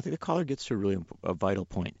important. I think the caller gets to a vital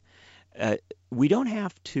point. We don't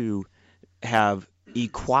have to have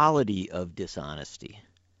equality of dishonesty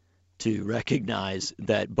to recognize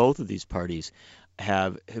that both of these parties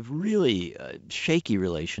have really shaky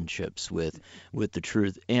relationships with the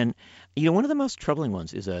truth. And, one of the most troubling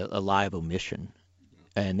ones is a lie of omission.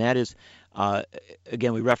 And that is,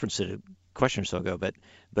 again, we referenced it a question or so ago, but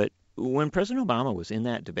when President Obama was in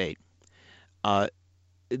that debate,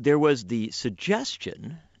 there was the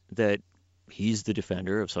suggestion that he's the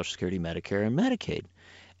defender of Social Security, Medicare, and Medicaid.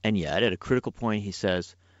 And yet, at a critical point, he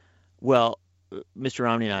says, well, Mr.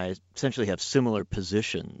 Romney and I essentially have similar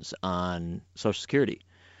positions on Social Security.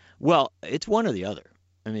 Well, it's one or the other.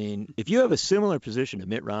 I mean, if you have a similar position to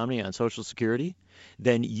Mitt Romney on Social Security,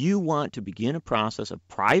 then you want to begin a process of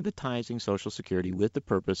privatizing Social Security with the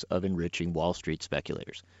purpose of enriching Wall Street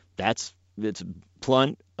speculators. It's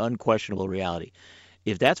blunt, unquestionable reality.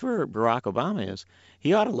 If that's where Barack Obama is,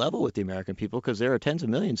 he ought to level with the American people, because there are tens of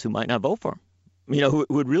millions who might not vote for him, who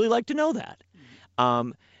would really like to know that.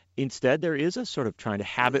 Instead, there is a sort of trying to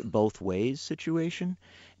have it both ways situation.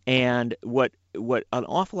 And what an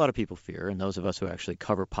awful lot of people fear, and those of us who actually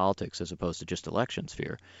cover politics as opposed to just elections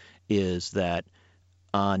fear, is that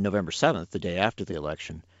on November 7th, the day after the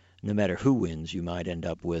election, no matter who wins, you might end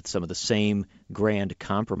up with some of the same grand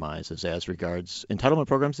compromises as regards entitlement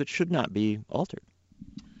programs that should not be altered.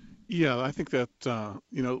 Yeah, I think that,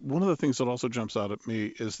 one of the things that also jumps out at me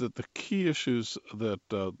is that the key issues that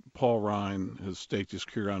Paul Ryan has staked his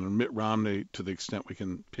career on, and Mitt Romney, to the extent we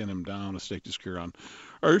can pin him down, has staked his career on,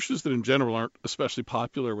 are issues that in general aren't especially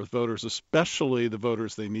popular with voters, especially the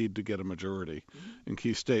voters they need to get a majority in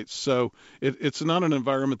key states. So it's not an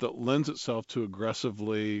environment that lends itself to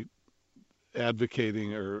aggressively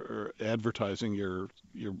advocating or advertising your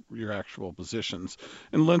actual positions,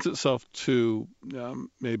 and lends itself to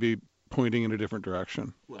maybe pointing in a different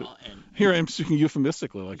direction. Well, and here I am speaking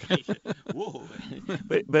euphemistically, like. Whoa!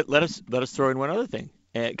 But let us throw in one other thing,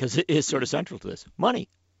 because it is sort of central to this: money,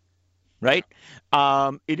 right?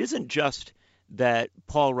 It isn't just that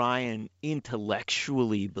Paul Ryan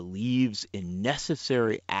intellectually believes in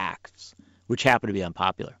necessary acts which happen to be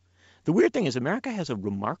unpopular. The weird thing is America has a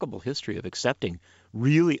remarkable history of accepting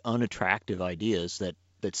really unattractive ideas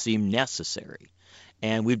that seem necessary.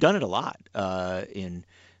 And we've done it a lot in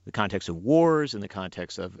the context of wars, in the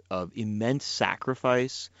context of immense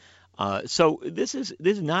sacrifice. So this is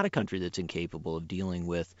not a country that's incapable of dealing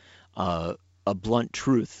with a blunt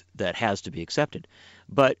truth that has to be accepted.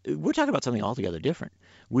 But we're talking about something altogether different.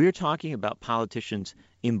 We're talking about politicians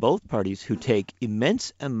in both parties who take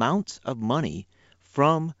immense amounts of money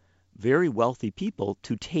from very wealthy people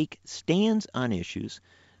to take stands on issues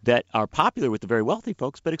that are popular with the very wealthy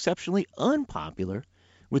folks, but exceptionally unpopular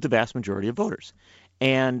with the vast majority of voters.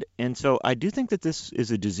 And so I do think that this is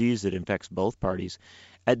a disease that infects both parties.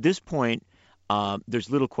 At this point, there's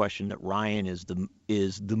little question that Ryan is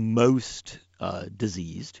the most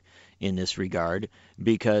diseased in this regard,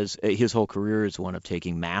 because his whole career is one of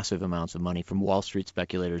taking massive amounts of money from Wall Street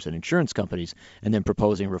speculators and insurance companies and then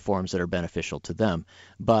proposing reforms that are beneficial to them.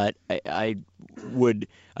 But I think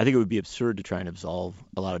it would be absurd to try and absolve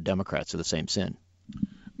a lot of Democrats of the same sin.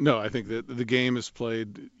 No, I think that the game is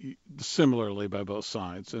played similarly by both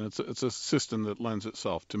sides, and it's a system that lends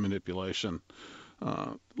itself to manipulation.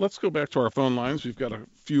 Let's go back to our phone lines. We've got a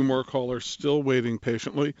few more callers still waiting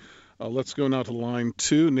patiently. Let's go now to line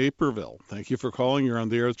 2, Naperville. Thank you for calling. You're on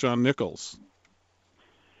the air with John Nichols.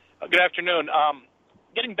 Good afternoon.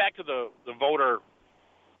 Getting back to the voter,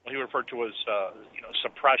 what he referred to as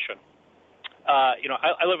suppression.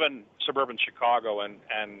 I live in suburban Chicago and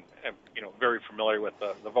very familiar with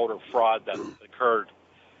the voter fraud that occurred.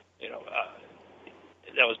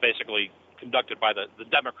 That was basically conducted by the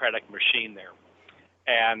Democratic machine there.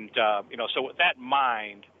 And, so with that in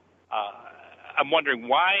mind, I'm wondering,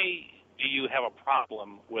 why do you have a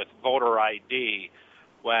problem with voter ID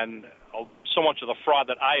when so much of the fraud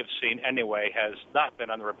that I have seen anyway has not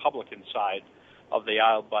been on the Republican side of the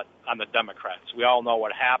aisle, but on the Democrats? We all know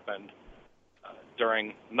what happened during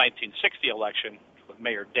the 1960 election with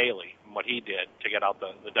Mayor Daley and what he did to get out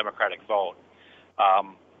the Democratic vote.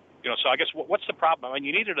 So I guess what's the problem? I mean,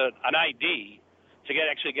 you needed an ID to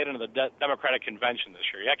actually get into the Democratic convention this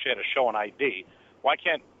year. You actually had to show an ID. What's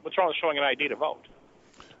wrong with showing an ID to vote?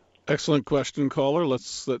 Excellent question, caller.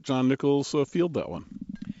 Let's let John Nichols field that one.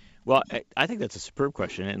 Well, I think that's a superb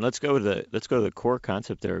question, and let's go to the core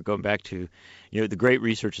concept there. Going back to, the great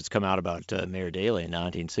research that's come out about Mayor Daley in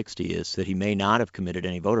 1960 is that he may not have committed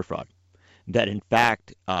any voter fraud. That in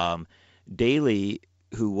fact, Daley,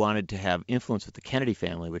 who wanted to have influence with the Kennedy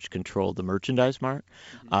family, which controlled the merchandise mart,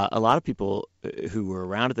 a lot of people who were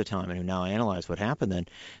around at the time and who now analyze what happened then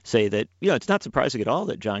say that it's not surprising at all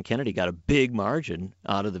that John Kennedy got a big margin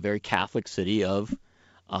out of the very Catholic city of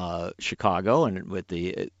Chicago and with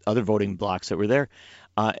the other voting blocks that were there.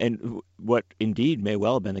 And what indeed may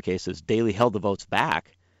well have been the case is Daley held the votes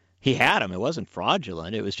back. He had them. It wasn't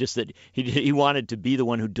fraudulent. It was just that he wanted to be the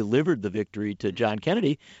one who delivered the victory to John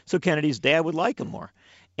Kennedy so Kennedy's dad would like him more.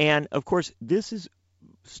 And, of course, this is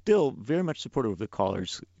still very much supportive of the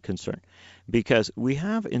caller's concern, because we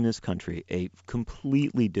have in this country a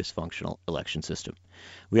completely dysfunctional election system.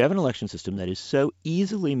 We have an election system that is so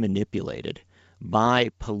easily manipulated by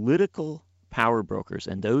political power brokers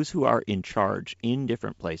and those who are in charge in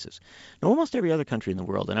different places. Now, almost every other country in the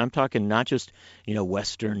world, and I'm talking not just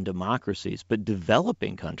Western democracies, but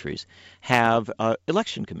developing countries, have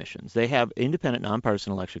election commissions. They have independent,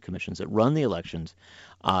 nonpartisan election commissions that run the elections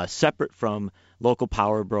separate from local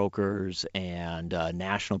power brokers and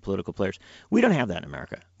national political players. We don't have that in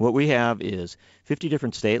America. What we have is 50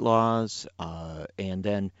 different state laws and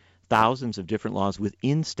then thousands of different laws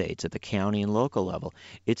within states at the county and local level.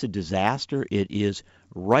 It's a disaster. It is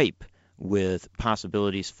ripe with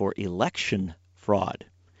possibilities for election fraud.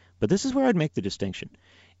 But this is where I'd make the distinction.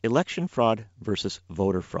 Election fraud versus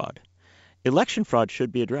voter fraud. Election fraud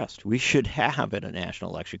should be addressed. We should have a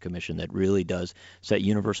National Election Commission that really does set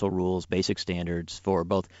universal rules, basic standards for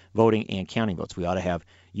both voting and counting votes. We ought to have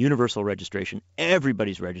universal registration.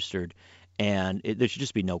 Everybody's registered, and there should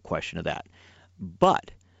just be no question of that.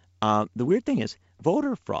 But the weird thing is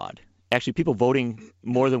voter fraud, actually people voting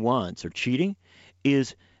more than once or cheating,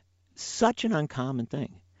 is such an uncommon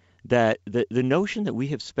thing that the notion that we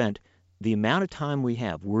have spent the amount of time we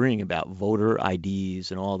have worrying about voter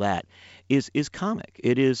IDs and all that is comic.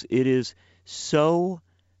 It is so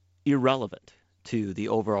irrelevant to the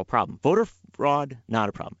overall problem. Voter fraud, not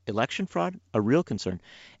a problem. Election fraud, a real concern.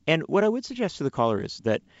 And what I would suggest to the caller is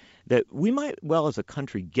that we might well as a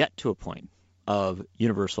country get to a point of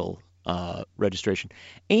universal registration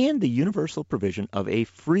and the universal provision of a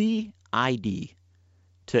free ID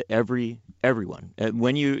to everyone.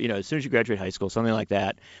 When as soon as you graduate high school, something like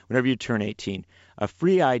that, whenever you turn 18, a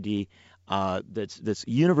free ID that's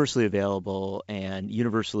universally available and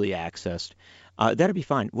universally accessed, that'd be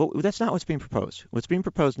fine. Well, that's not what's being proposed. What's being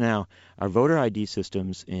proposed now are voter ID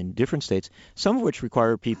systems in different states, some of which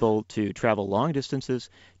require people to travel long distances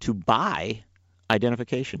to buy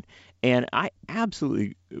identification. And I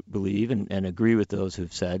absolutely believe and agree with those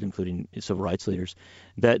who've said, including civil rights leaders,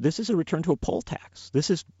 that this is a return to a poll tax. This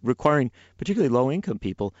is requiring particularly low-income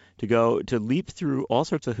people to leap through all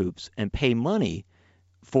sorts of hoops and pay money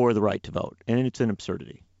for the right to vote. And it's an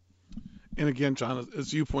absurdity. And again, John,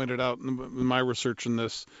 as you pointed out in my research in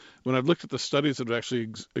this, when I've looked at the studies that have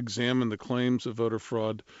actually examined the claims of voter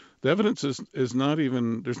fraud, the evidence is not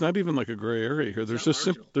even, there's not even like a gray area here. There's just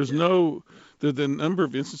the number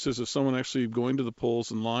of instances of someone actually going to the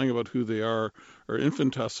polls and lying about who they are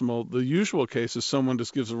infinitesimal. The usual case is someone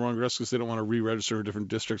just gives the wrong address because they don't want to re-register in different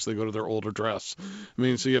districts. They go to their old address. I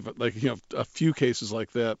mean, so you have a few cases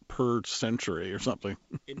like that per century or something.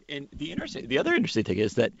 And the other interesting thing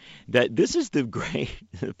is that this is the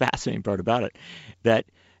fascinating part about it, that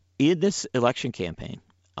in this election campaign,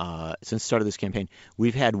 since the start of this campaign,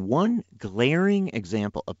 we've had one glaring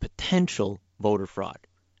example of potential voter fraud.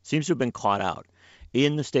 Seems to have been caught out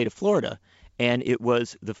in the state of Florida, and it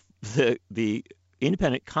was the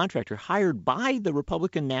independent contractor hired by the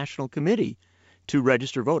Republican National Committee to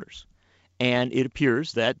register voters. And it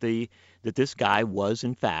appears that this guy was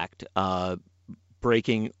in fact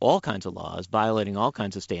breaking all kinds of laws, violating all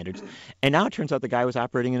kinds of standards, and now it turns out the guy was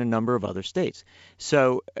operating in a number of other states.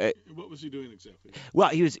 So, what was he doing exactly? Well,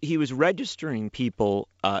 he was registering people.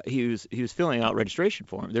 He was filling out registration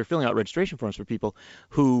forms. They're filling out registration forms for people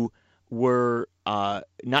who were not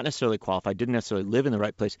necessarily qualified, didn't necessarily live in the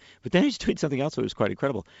right place. But then he's doing something else that was quite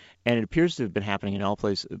incredible, and it appears to have been happening in all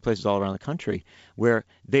places all around the country, where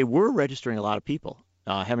they were registering a lot of people.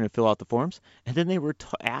 Having to fill out the forms, and then they were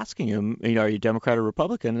asking him, are you Democrat or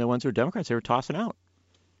Republican? And the ones who are Democrats, they were tossing out.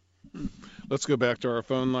 Let's go back to our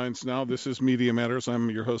phone lines now. This is Media Matters. I'm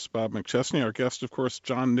your host, Bob McChesney. Our guest, of course,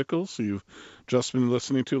 John Nichols, who you've just been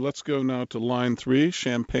listening to. Let's go now to line 3.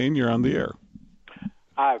 Champaign, you're on the air.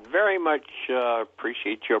 I very much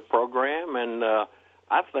appreciate your program, and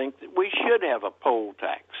I think that we should have a poll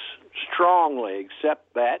tax. Strongly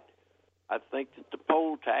accept that. I think that the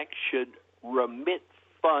poll tax should remit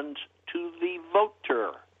funds to the voter.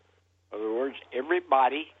 In other words,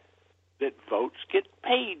 everybody that votes get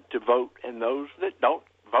paid to vote, and those that don't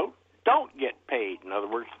vote don't get paid. In other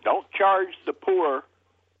words, don't charge the poor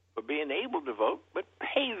for being able to vote, but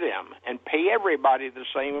pay them and pay everybody the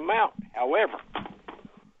same amount. However,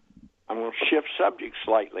 I'm going to shift subjects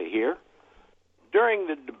slightly here. During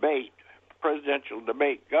the presidential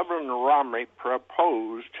debate, Governor Romney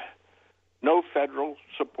proposed no federal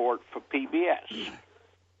support for PBS.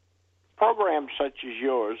 Programs such as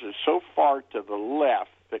yours is so far to the left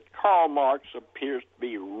that Karl Marx appears to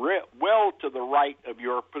be well to the right of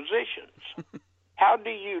your positions. How do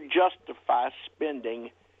you justify spending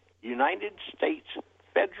United States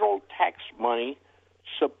federal tax money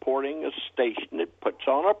supporting a station that puts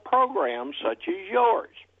on a program such as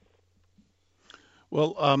yours?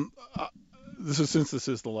 Well, since this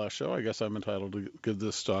is the last show, I guess I'm entitled to give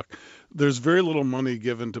this talk. There's very little money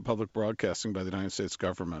given to public broadcasting by the United States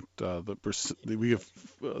government. The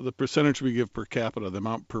percentage we give per capita, the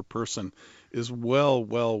amount per person, is well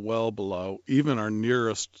below even our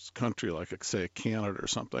nearest country, like say Canada or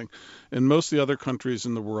something. And most of the other countries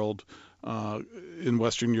in the world, in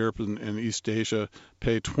Western Europe and East Asia,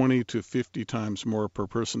 pay 20 to 50 times more per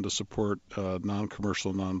person to support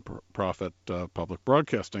non-commercial, non-profit public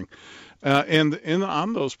broadcasting. And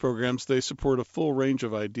on those programs, they support a full range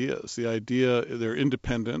of ideas. They're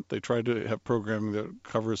independent. They try to have programming that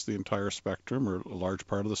covers the entire spectrum or a large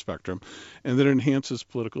part of the spectrum, and that enhances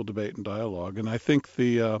political debate and dialogue. And I think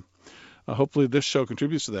hopefully this show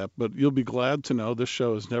contributes to that, but you'll be glad to know this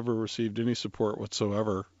show has never received any support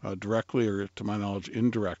whatsoever, directly or, to my knowledge,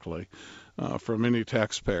 indirectly, from any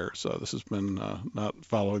taxpayers. This has been not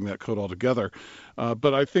following that code altogether.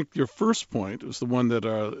 But I think your first point is the one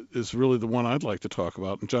that is really the one I'd like to talk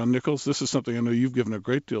about. And John Nichols, this is something I know you've given a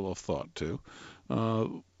great deal of thought to.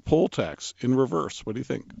 Poll tax in reverse. What do you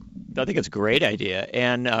think? I think it's a great idea,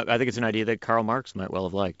 and I think it's an idea that Karl Marx might well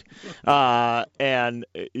have liked. And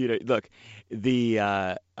look,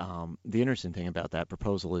 the interesting thing about that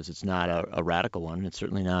proposal is it's not a radical one. It's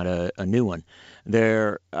certainly not a new one.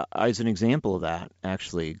 There is an example of that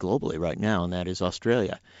actually globally right now, and that is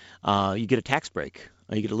Australia. You get a tax break.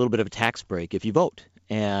 You get a little bit of a tax break if you vote.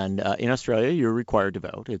 And in Australia, you're required to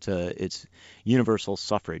vote. It's universal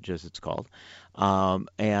suffrage, as it's called.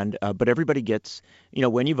 But everybody gets,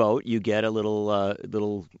 when you vote, you get a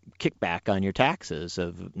little kickback on your taxes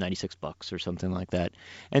of $96 or something like that.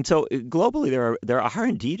 And so globally, there are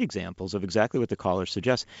indeed examples of exactly what the caller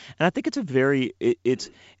suggests. And I think it's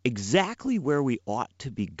exactly where we ought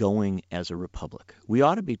to be going as a republic. We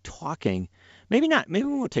ought to be talking. Maybe we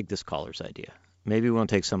won't take this caller's idea. Maybe we won't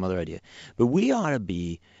take some other idea, but we ought to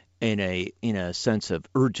be in a sense of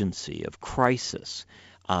urgency, of crisis,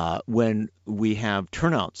 when we have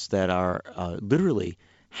turnouts that are literally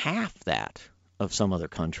half that of some other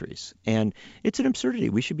countries. And it's an absurdity.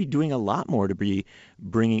 We should be doing a lot more to be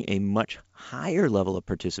bringing a much higher level of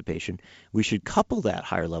participation. We should couple that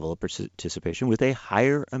higher level of participation with a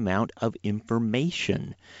higher amount of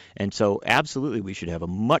information. And so absolutely we should have a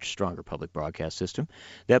much stronger public broadcast system.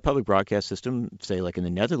 That public broadcast system, say like in the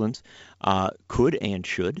Netherlands, could and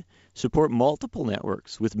should support multiple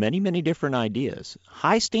networks with many, many different ideas,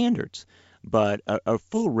 high standards, but a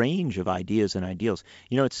full range of ideas and ideals.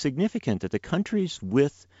 It's significant that the countries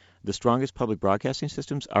with the strongest public broadcasting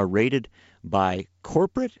systems are rated by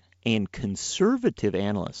corporate and conservative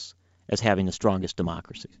analysts as having the strongest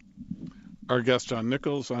democracies. Our guest, John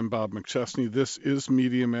Nichols. I'm Bob McChesney. This is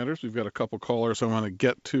Media Matters. We've got a couple callers I want to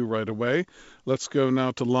get to right away. Let's go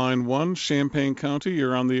now to line 1, Champaign County.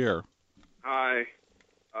 You're on the air. Hi.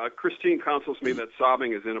 Christine counsels me that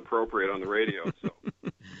sobbing is inappropriate on the radio, so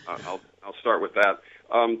I'll start with that.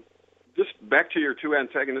 Just back to your two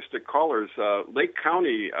antagonistic callers, Lake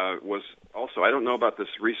County was also, I don't know about this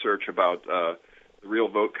research about the real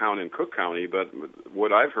vote count in Cook County, but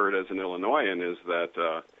what I've heard as an Illinoisan is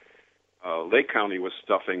that Lake County was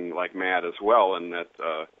stuffing like mad as well, and that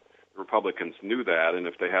Republicans knew that, and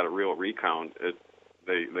if they had a real recount,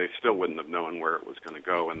 they still wouldn't have known where it was going to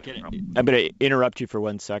go. And I'm going to interrupt you for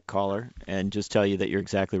 1 sec, caller, and just tell you that you're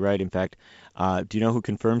exactly right. In fact, do you know who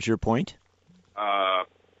confirms your point?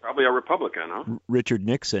 Probably a Republican, huh? Richard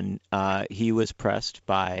Nixon. He was pressed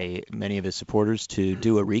by many of his supporters to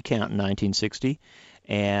do a recount in 1960,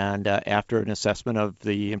 and after an assessment of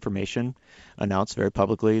the information, announced very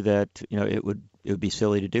publicly that it would be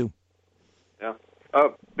silly to do. Yeah.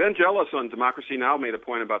 Ben Jealous on Democracy Now! Made a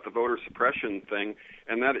point about the voter suppression thing,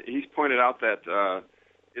 and that he's pointed out that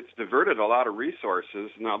it's diverted a lot of resources.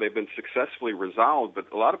 Now, they've been successfully resolved, but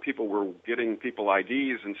a lot of people were getting people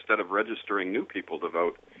IDs instead of registering new people to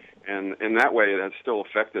vote. And in that way, that's still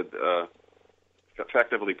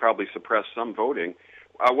effectively probably suppressed some voting.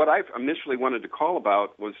 What I initially wanted to call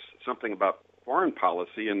about was something about foreign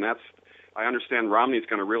policy, and that's, I understand Romney's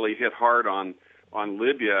going to really hit hard on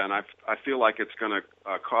Libya, and I feel like it's going to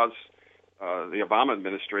cause the Obama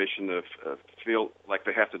administration to feel like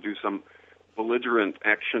they have to do some belligerent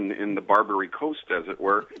action in the Barbary Coast, as it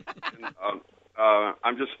were.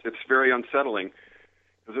 And, it's very unsettling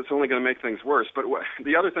because it's only going to make things worse. But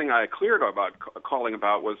the other thing I cleared about calling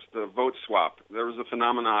about was the vote swap. There was a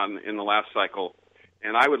phenomenon in the last cycle,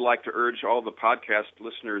 and I would like to urge all the podcast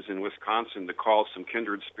listeners in Wisconsin to call some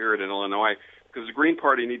kindred spirit in Illinois, because the Green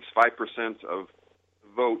Party needs 5% of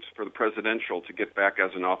votes for the presidential to get back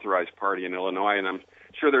as an authorized party in Illinois. And I'm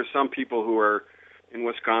sure there's some people who are in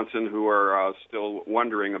Wisconsin who are still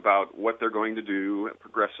wondering about what they're going to do,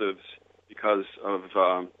 progressives, because of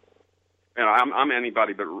I'm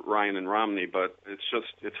anybody but Ryan and Romney, but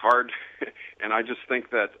it's hard, and I just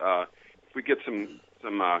think that if we get some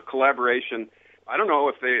collaboration. I don't know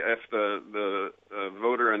if the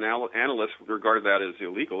voter analysts would regard that as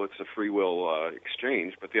illegal. It's a free will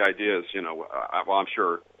exchange, but the idea is, I'm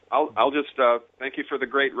sure. I'll just thank you for the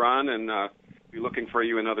great run, and be looking for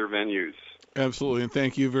you in other venues. Absolutely, and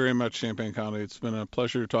thank you very much, Champaign County. It's been a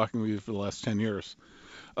pleasure talking with you for the last 10 years.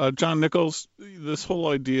 John Nichols, this whole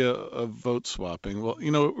idea of vote swapping, well,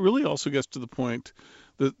 it really also gets to the point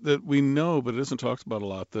that we know, but it isn't talked about a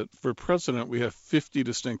lot, that for president we have 50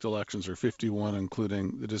 distinct elections, or 51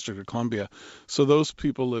 including the District of Columbia. So those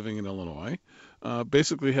people living in Illinois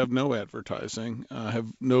basically have no advertising, have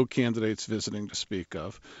no candidates visiting to speak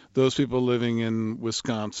of. Those people living in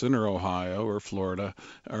Wisconsin or Ohio or Florida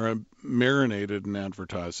are marinated in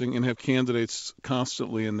advertising and have candidates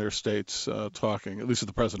constantly in their states talking, at least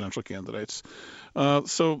the presidential candidates.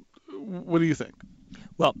 So what do you think?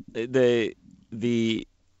 Well, the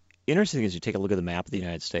interesting thing is you take a look at the map of the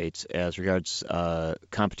United States as regards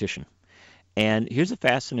competition. And here's a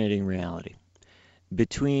fascinating reality.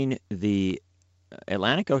 Between the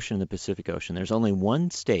Atlantic Ocean and the Pacific Ocean, there's only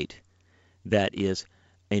one state that is,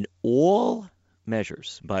 in all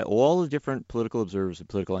measures, by all the different political observers and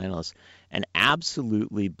political analysts, an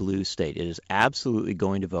absolutely blue state. It is absolutely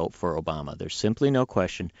going to vote for Obama. There's simply no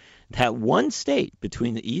question. That one state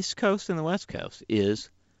between the East Coast and the West Coast is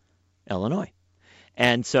Illinois.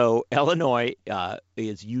 And so Illinois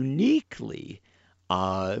is uniquely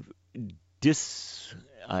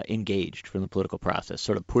disengaged from the political process,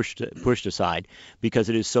 sort of pushed aside, because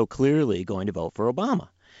it is so clearly going to vote for Obama.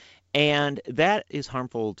 And that is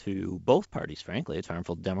harmful to both parties, frankly. It's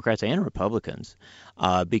harmful to Democrats and Republicans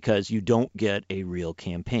because you don't get a real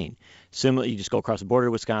campaign. Similarly, you just go across the border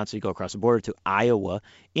to Wisconsin, you go across the border to Iowa.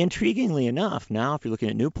 Intriguingly enough, now if you're looking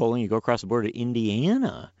at new polling, you go across the border to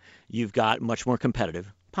Indiana, you've got much more competitive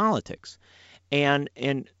politics. And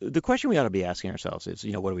the question we ought to be asking ourselves is,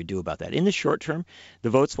 what do we do about that? In the short term, the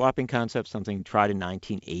vote swapping concept, something tried in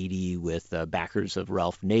 1980 with backers of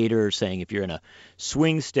Ralph Nader saying if you're in a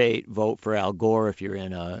swing state, vote for Al Gore. If you're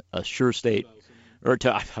in a sure state, I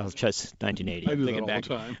apologize, 1980. I do thinking that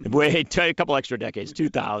all back. the time. Wait, a couple extra decades,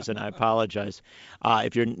 2000. I apologize.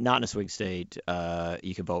 If you're not in a swing state,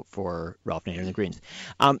 you can vote for Ralph Nader and the Greens.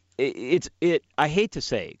 I hate to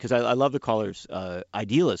say, because I love the caller's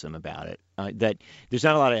idealism about it, that there's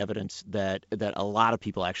not a lot of evidence that a lot of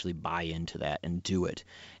people actually buy into that and do it.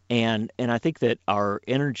 And I think that our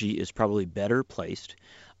energy is probably better placed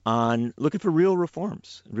on looking for real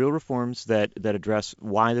reforms that address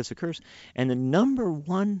why this occurs. And the number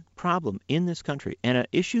one problem in this country, and an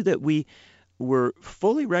issue that we were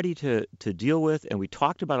fully ready to deal with, and we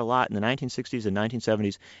talked about a lot in the 1960s and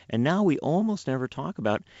 1970s, and now we almost never talk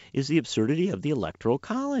about, is the absurdity of the Electoral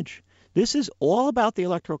College. This is all about the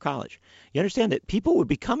Electoral College. You understand that people would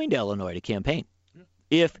be coming to Illinois to campaign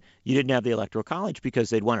if you didn't have the Electoral College, because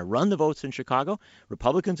they'd want to run the votes in Chicago.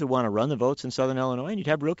 Republicans would want to run the votes in Southern Illinois, and you'd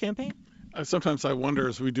have a real campaign. Sometimes I wonder,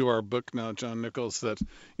 as we do our book now, John Nichols, that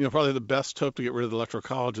probably the best hope to get rid of the Electoral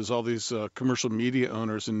College is all these commercial media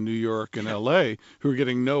owners in New York and L.A. who are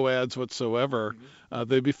getting no ads whatsoever.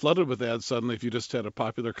 They'd be flooded with ads suddenly if you just had a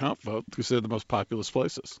popular count vote, because they're the most populous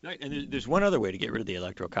places. Right, and there's one other way to get rid of the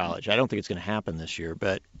Electoral College. I don't think it's going to happen this year,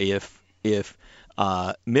 but if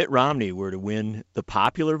Mitt Romney were to win the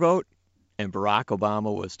popular vote and Barack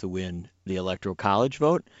Obama was to win the Electoral College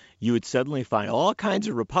vote, you would suddenly find all kinds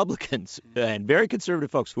of Republicans and very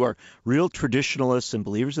conservative folks who are real traditionalists and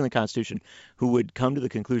believers in the Constitution who would come to the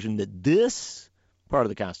conclusion that this part of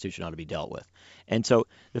the Constitution ought to be dealt with. And so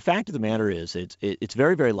the fact of the matter is it's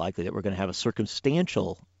very, very likely that we're going to have a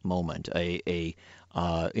circumstantial moment, a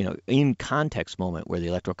in context moment where the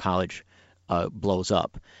Electoral College blows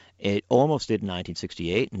up. It almost did in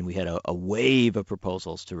 1968, and we had a wave of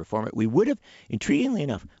proposals to reform it. We would have, intriguingly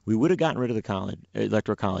enough, gotten rid of the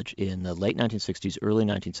Electoral College in the late 1960s, early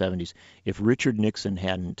 1970s, if Richard Nixon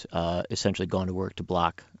hadn't essentially gone to work to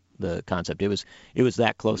block the concept. It was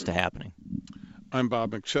that close to happening. I'm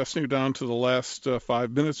Bob McChesney. Down to the last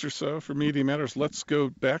 5 minutes or so for Media Matters. Let's go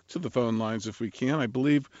back to the phone lines if we can. I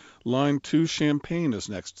believe line 2, Champaign, is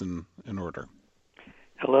next in order.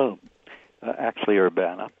 Hello. Actually,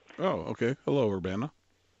 Urbana. Oh, okay. Hello, Urbana.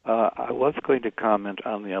 I was going to comment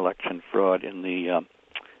on the election fraud in the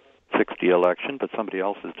 60 election, but somebody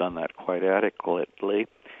else has done that quite adequately.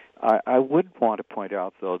 I would want to point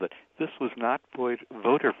out, though, that this was not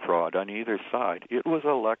voter fraud on either side. It was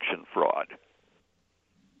election fraud.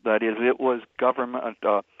 That is, it was government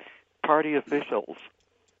party officials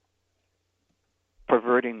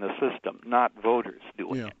perverting the system, not voters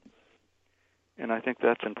doing it. And I think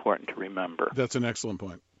that's important to remember. That's an excellent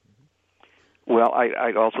point. Well,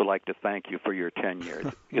 I'd also like to thank you for your 10 years.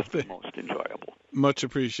 It's the most enjoyable. Much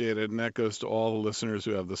appreciated, and that goes to all the listeners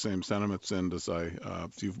who have the same sentiments. And as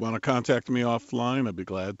if you want to contact me offline, I'd be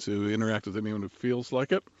glad to interact with anyone who feels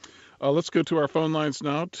like it. Let's go to our phone lines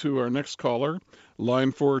now to our next caller.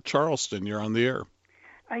 Line 4, Charleston. You're on the air.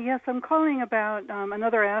 Yes, I'm calling about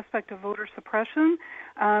another aspect of voter suppression,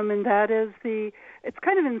 and that is it's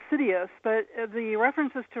kind of insidious, but the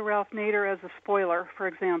references to Ralph Nader as a spoiler, for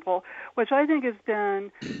example, which I think has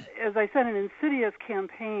been, as I said, an insidious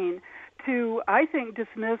campaign to, I think,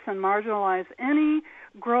 dismiss and marginalize any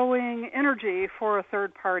growing energy for a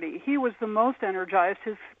third party. He was the most energized,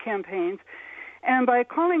 his campaigns. And by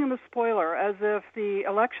calling him a spoiler, as if the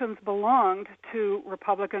elections belonged to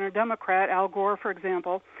Republican or Democrat, Al Gore, for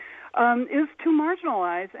example, is to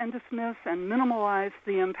marginalize and dismiss and minimalize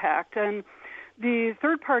the impact. And the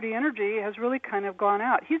third-party energy has really kind of gone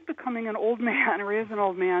out. He's becoming an old man, or is an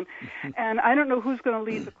old man, and I don't know who's going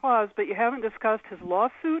to lead the cause, but you haven't discussed his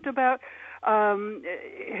lawsuit about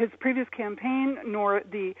his previous campaign, nor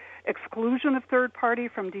the exclusion of third party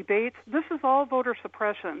from debates. This is all voter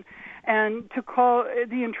suppression. And to call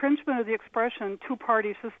the entrenchment of the expression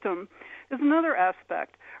two-party system is another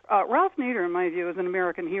aspect. Ralph Nader, in my view, is an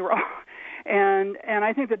American hero. and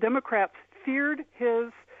I think the Democrats feared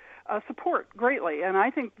his support greatly. And I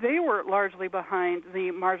think they were largely behind the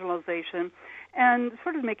marginalization and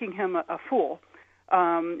sort of making him a fool.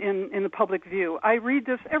 In the public view. I read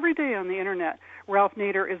this every day on the internet. Ralph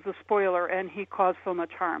Nader is the spoiler and he caused so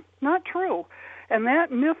much harm. Not true. And that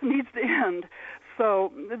myth needs to end.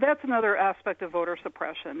 So that's another aspect of voter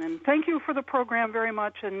suppression. And thank you for the program very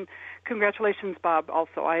much. And congratulations, Bob,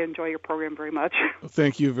 also. I enjoy your program very much.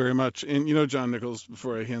 Thank you very much. And, you know, John Nichols,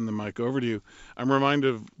 before I hand the mic over to you, I'm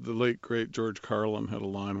reminded of the late, great George Carlin had a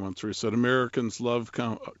line once where he said, Americans love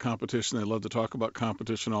competition. They love to talk about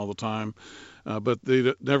competition all the time, but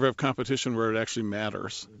they never have competition where it actually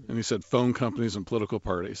matters. And he said phone companies and political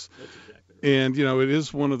parties. That's exactly right. And, you know, it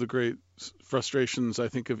is one of the great frustrations, I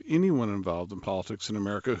think, of anyone involved in politics in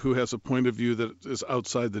America who has a point of view that is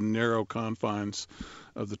outside the narrow confines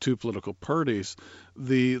of the two political parties.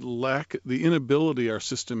 The inability our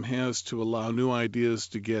system has to allow new ideas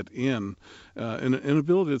to get in, an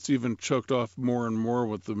inability that's even choked off more and more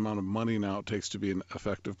with the amount of money now it takes to be an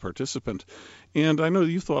effective participant. And I know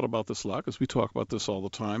you thought about this a lot because we talk about this all the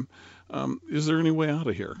time. Is there any way out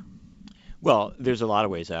of here? Well, there's a lot of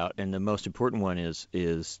ways out, and the most important one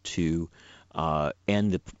is to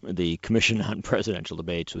end the Commission on Presidential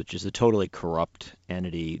Debates, which is a totally corrupt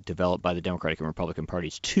entity developed by the Democratic and Republican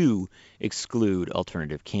parties to exclude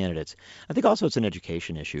alternative candidates. I think also it's an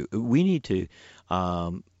education issue. We need to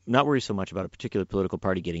not worry so much about a particular political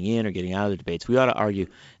party getting in or getting out of the debates. We ought to argue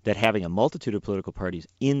that having a multitude of political parties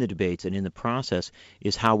in the debates and in the process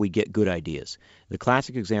is how we get good ideas. The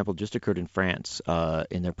classic example just occurred in France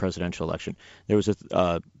in their presidential election. There was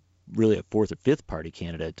really a fourth or fifth party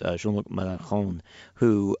candidate, Jean-Luc Mélenchon,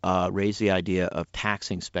 who raised the idea of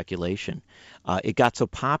taxing speculation. It got so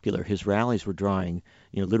popular, his rallies were drawing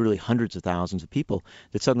literally hundreds of thousands of people,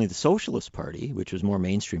 that suddenly the Socialist Party, which was more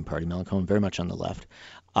mainstream party, Mélenchon very much on the left,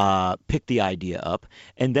 picked the idea up.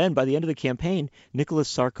 And then by the end of the campaign,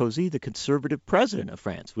 Nicolas Sarkozy, the conservative president of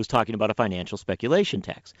France, was talking about a financial speculation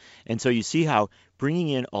tax. And so you see how bringing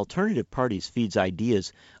in alternative parties feeds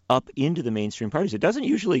ideas up into the mainstream parties. It doesn't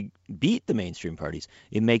usually beat the mainstream parties.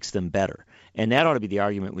 It makes them better. And that ought to be the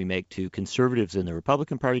argument we make to conservatives in the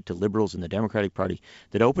Republican Party, to liberals in the Democratic Party,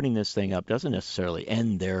 that opening this thing up doesn't necessarily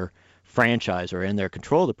end their franchise or end their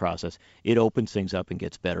control of the process. It opens things up and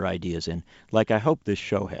gets better ideas in, like I hope this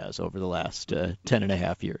show has over the last 10 and a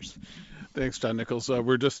half years. Thanks, John Nichols.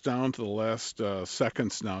 We're just down to the last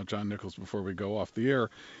seconds now, John Nichols, before we go off the air.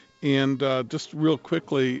 And just real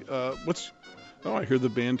quickly, I hear the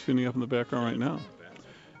band tuning up in the background right now.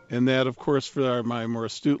 And that, of course, for my more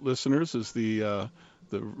astute listeners, is the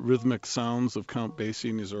rhythmic sounds of Count Basie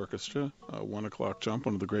and his orchestra, 1 O'Clock Jump,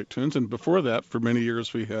 one of the great tunes. And before that, for many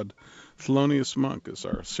years, we had Thelonious Monk as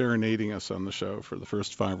our serenading us on the show for the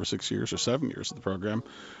first 5 or 6 years or 7 years of the program.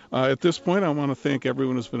 At this point, I want to thank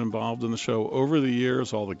everyone who's been involved in the show over the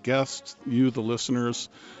years, all the guests, you, the listeners,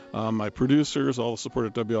 my producers, all the support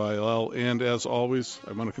at WILL. And as always,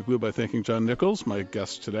 I want to conclude by thanking John Nichols, my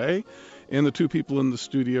guest today, and the two people in the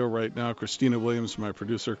studio right now, Christina Williams, my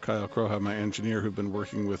producer, Kyle Croha, my engineer, who've been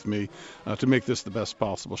working with me to make this the best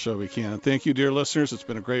possible show we can. And thank you, dear listeners. It's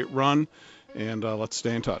been a great run, and let's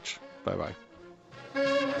stay in touch. Bye-bye.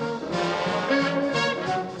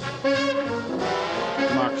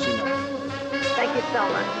 Democracy Now! Thank you.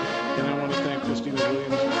 And I want to thank Christina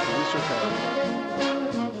Williams and producer Carol.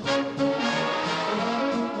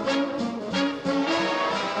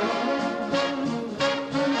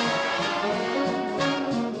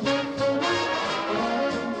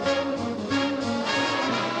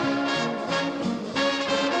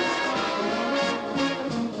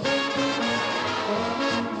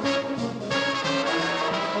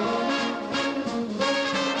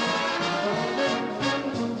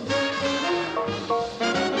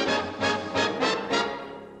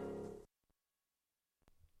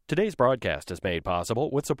 Today's broadcast is made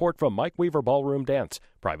possible with support from Mike Weaver Ballroom Dance,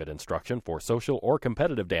 private instruction for social or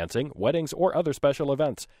competitive dancing, weddings, or other special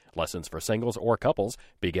events, lessons for singles or couples,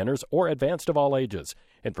 beginners or advanced of all ages.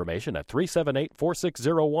 Information at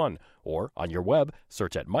 378-4601 or on your web,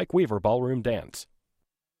 search at Mike Weaver Ballroom Dance.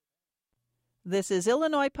 This is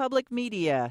Illinois Public Media.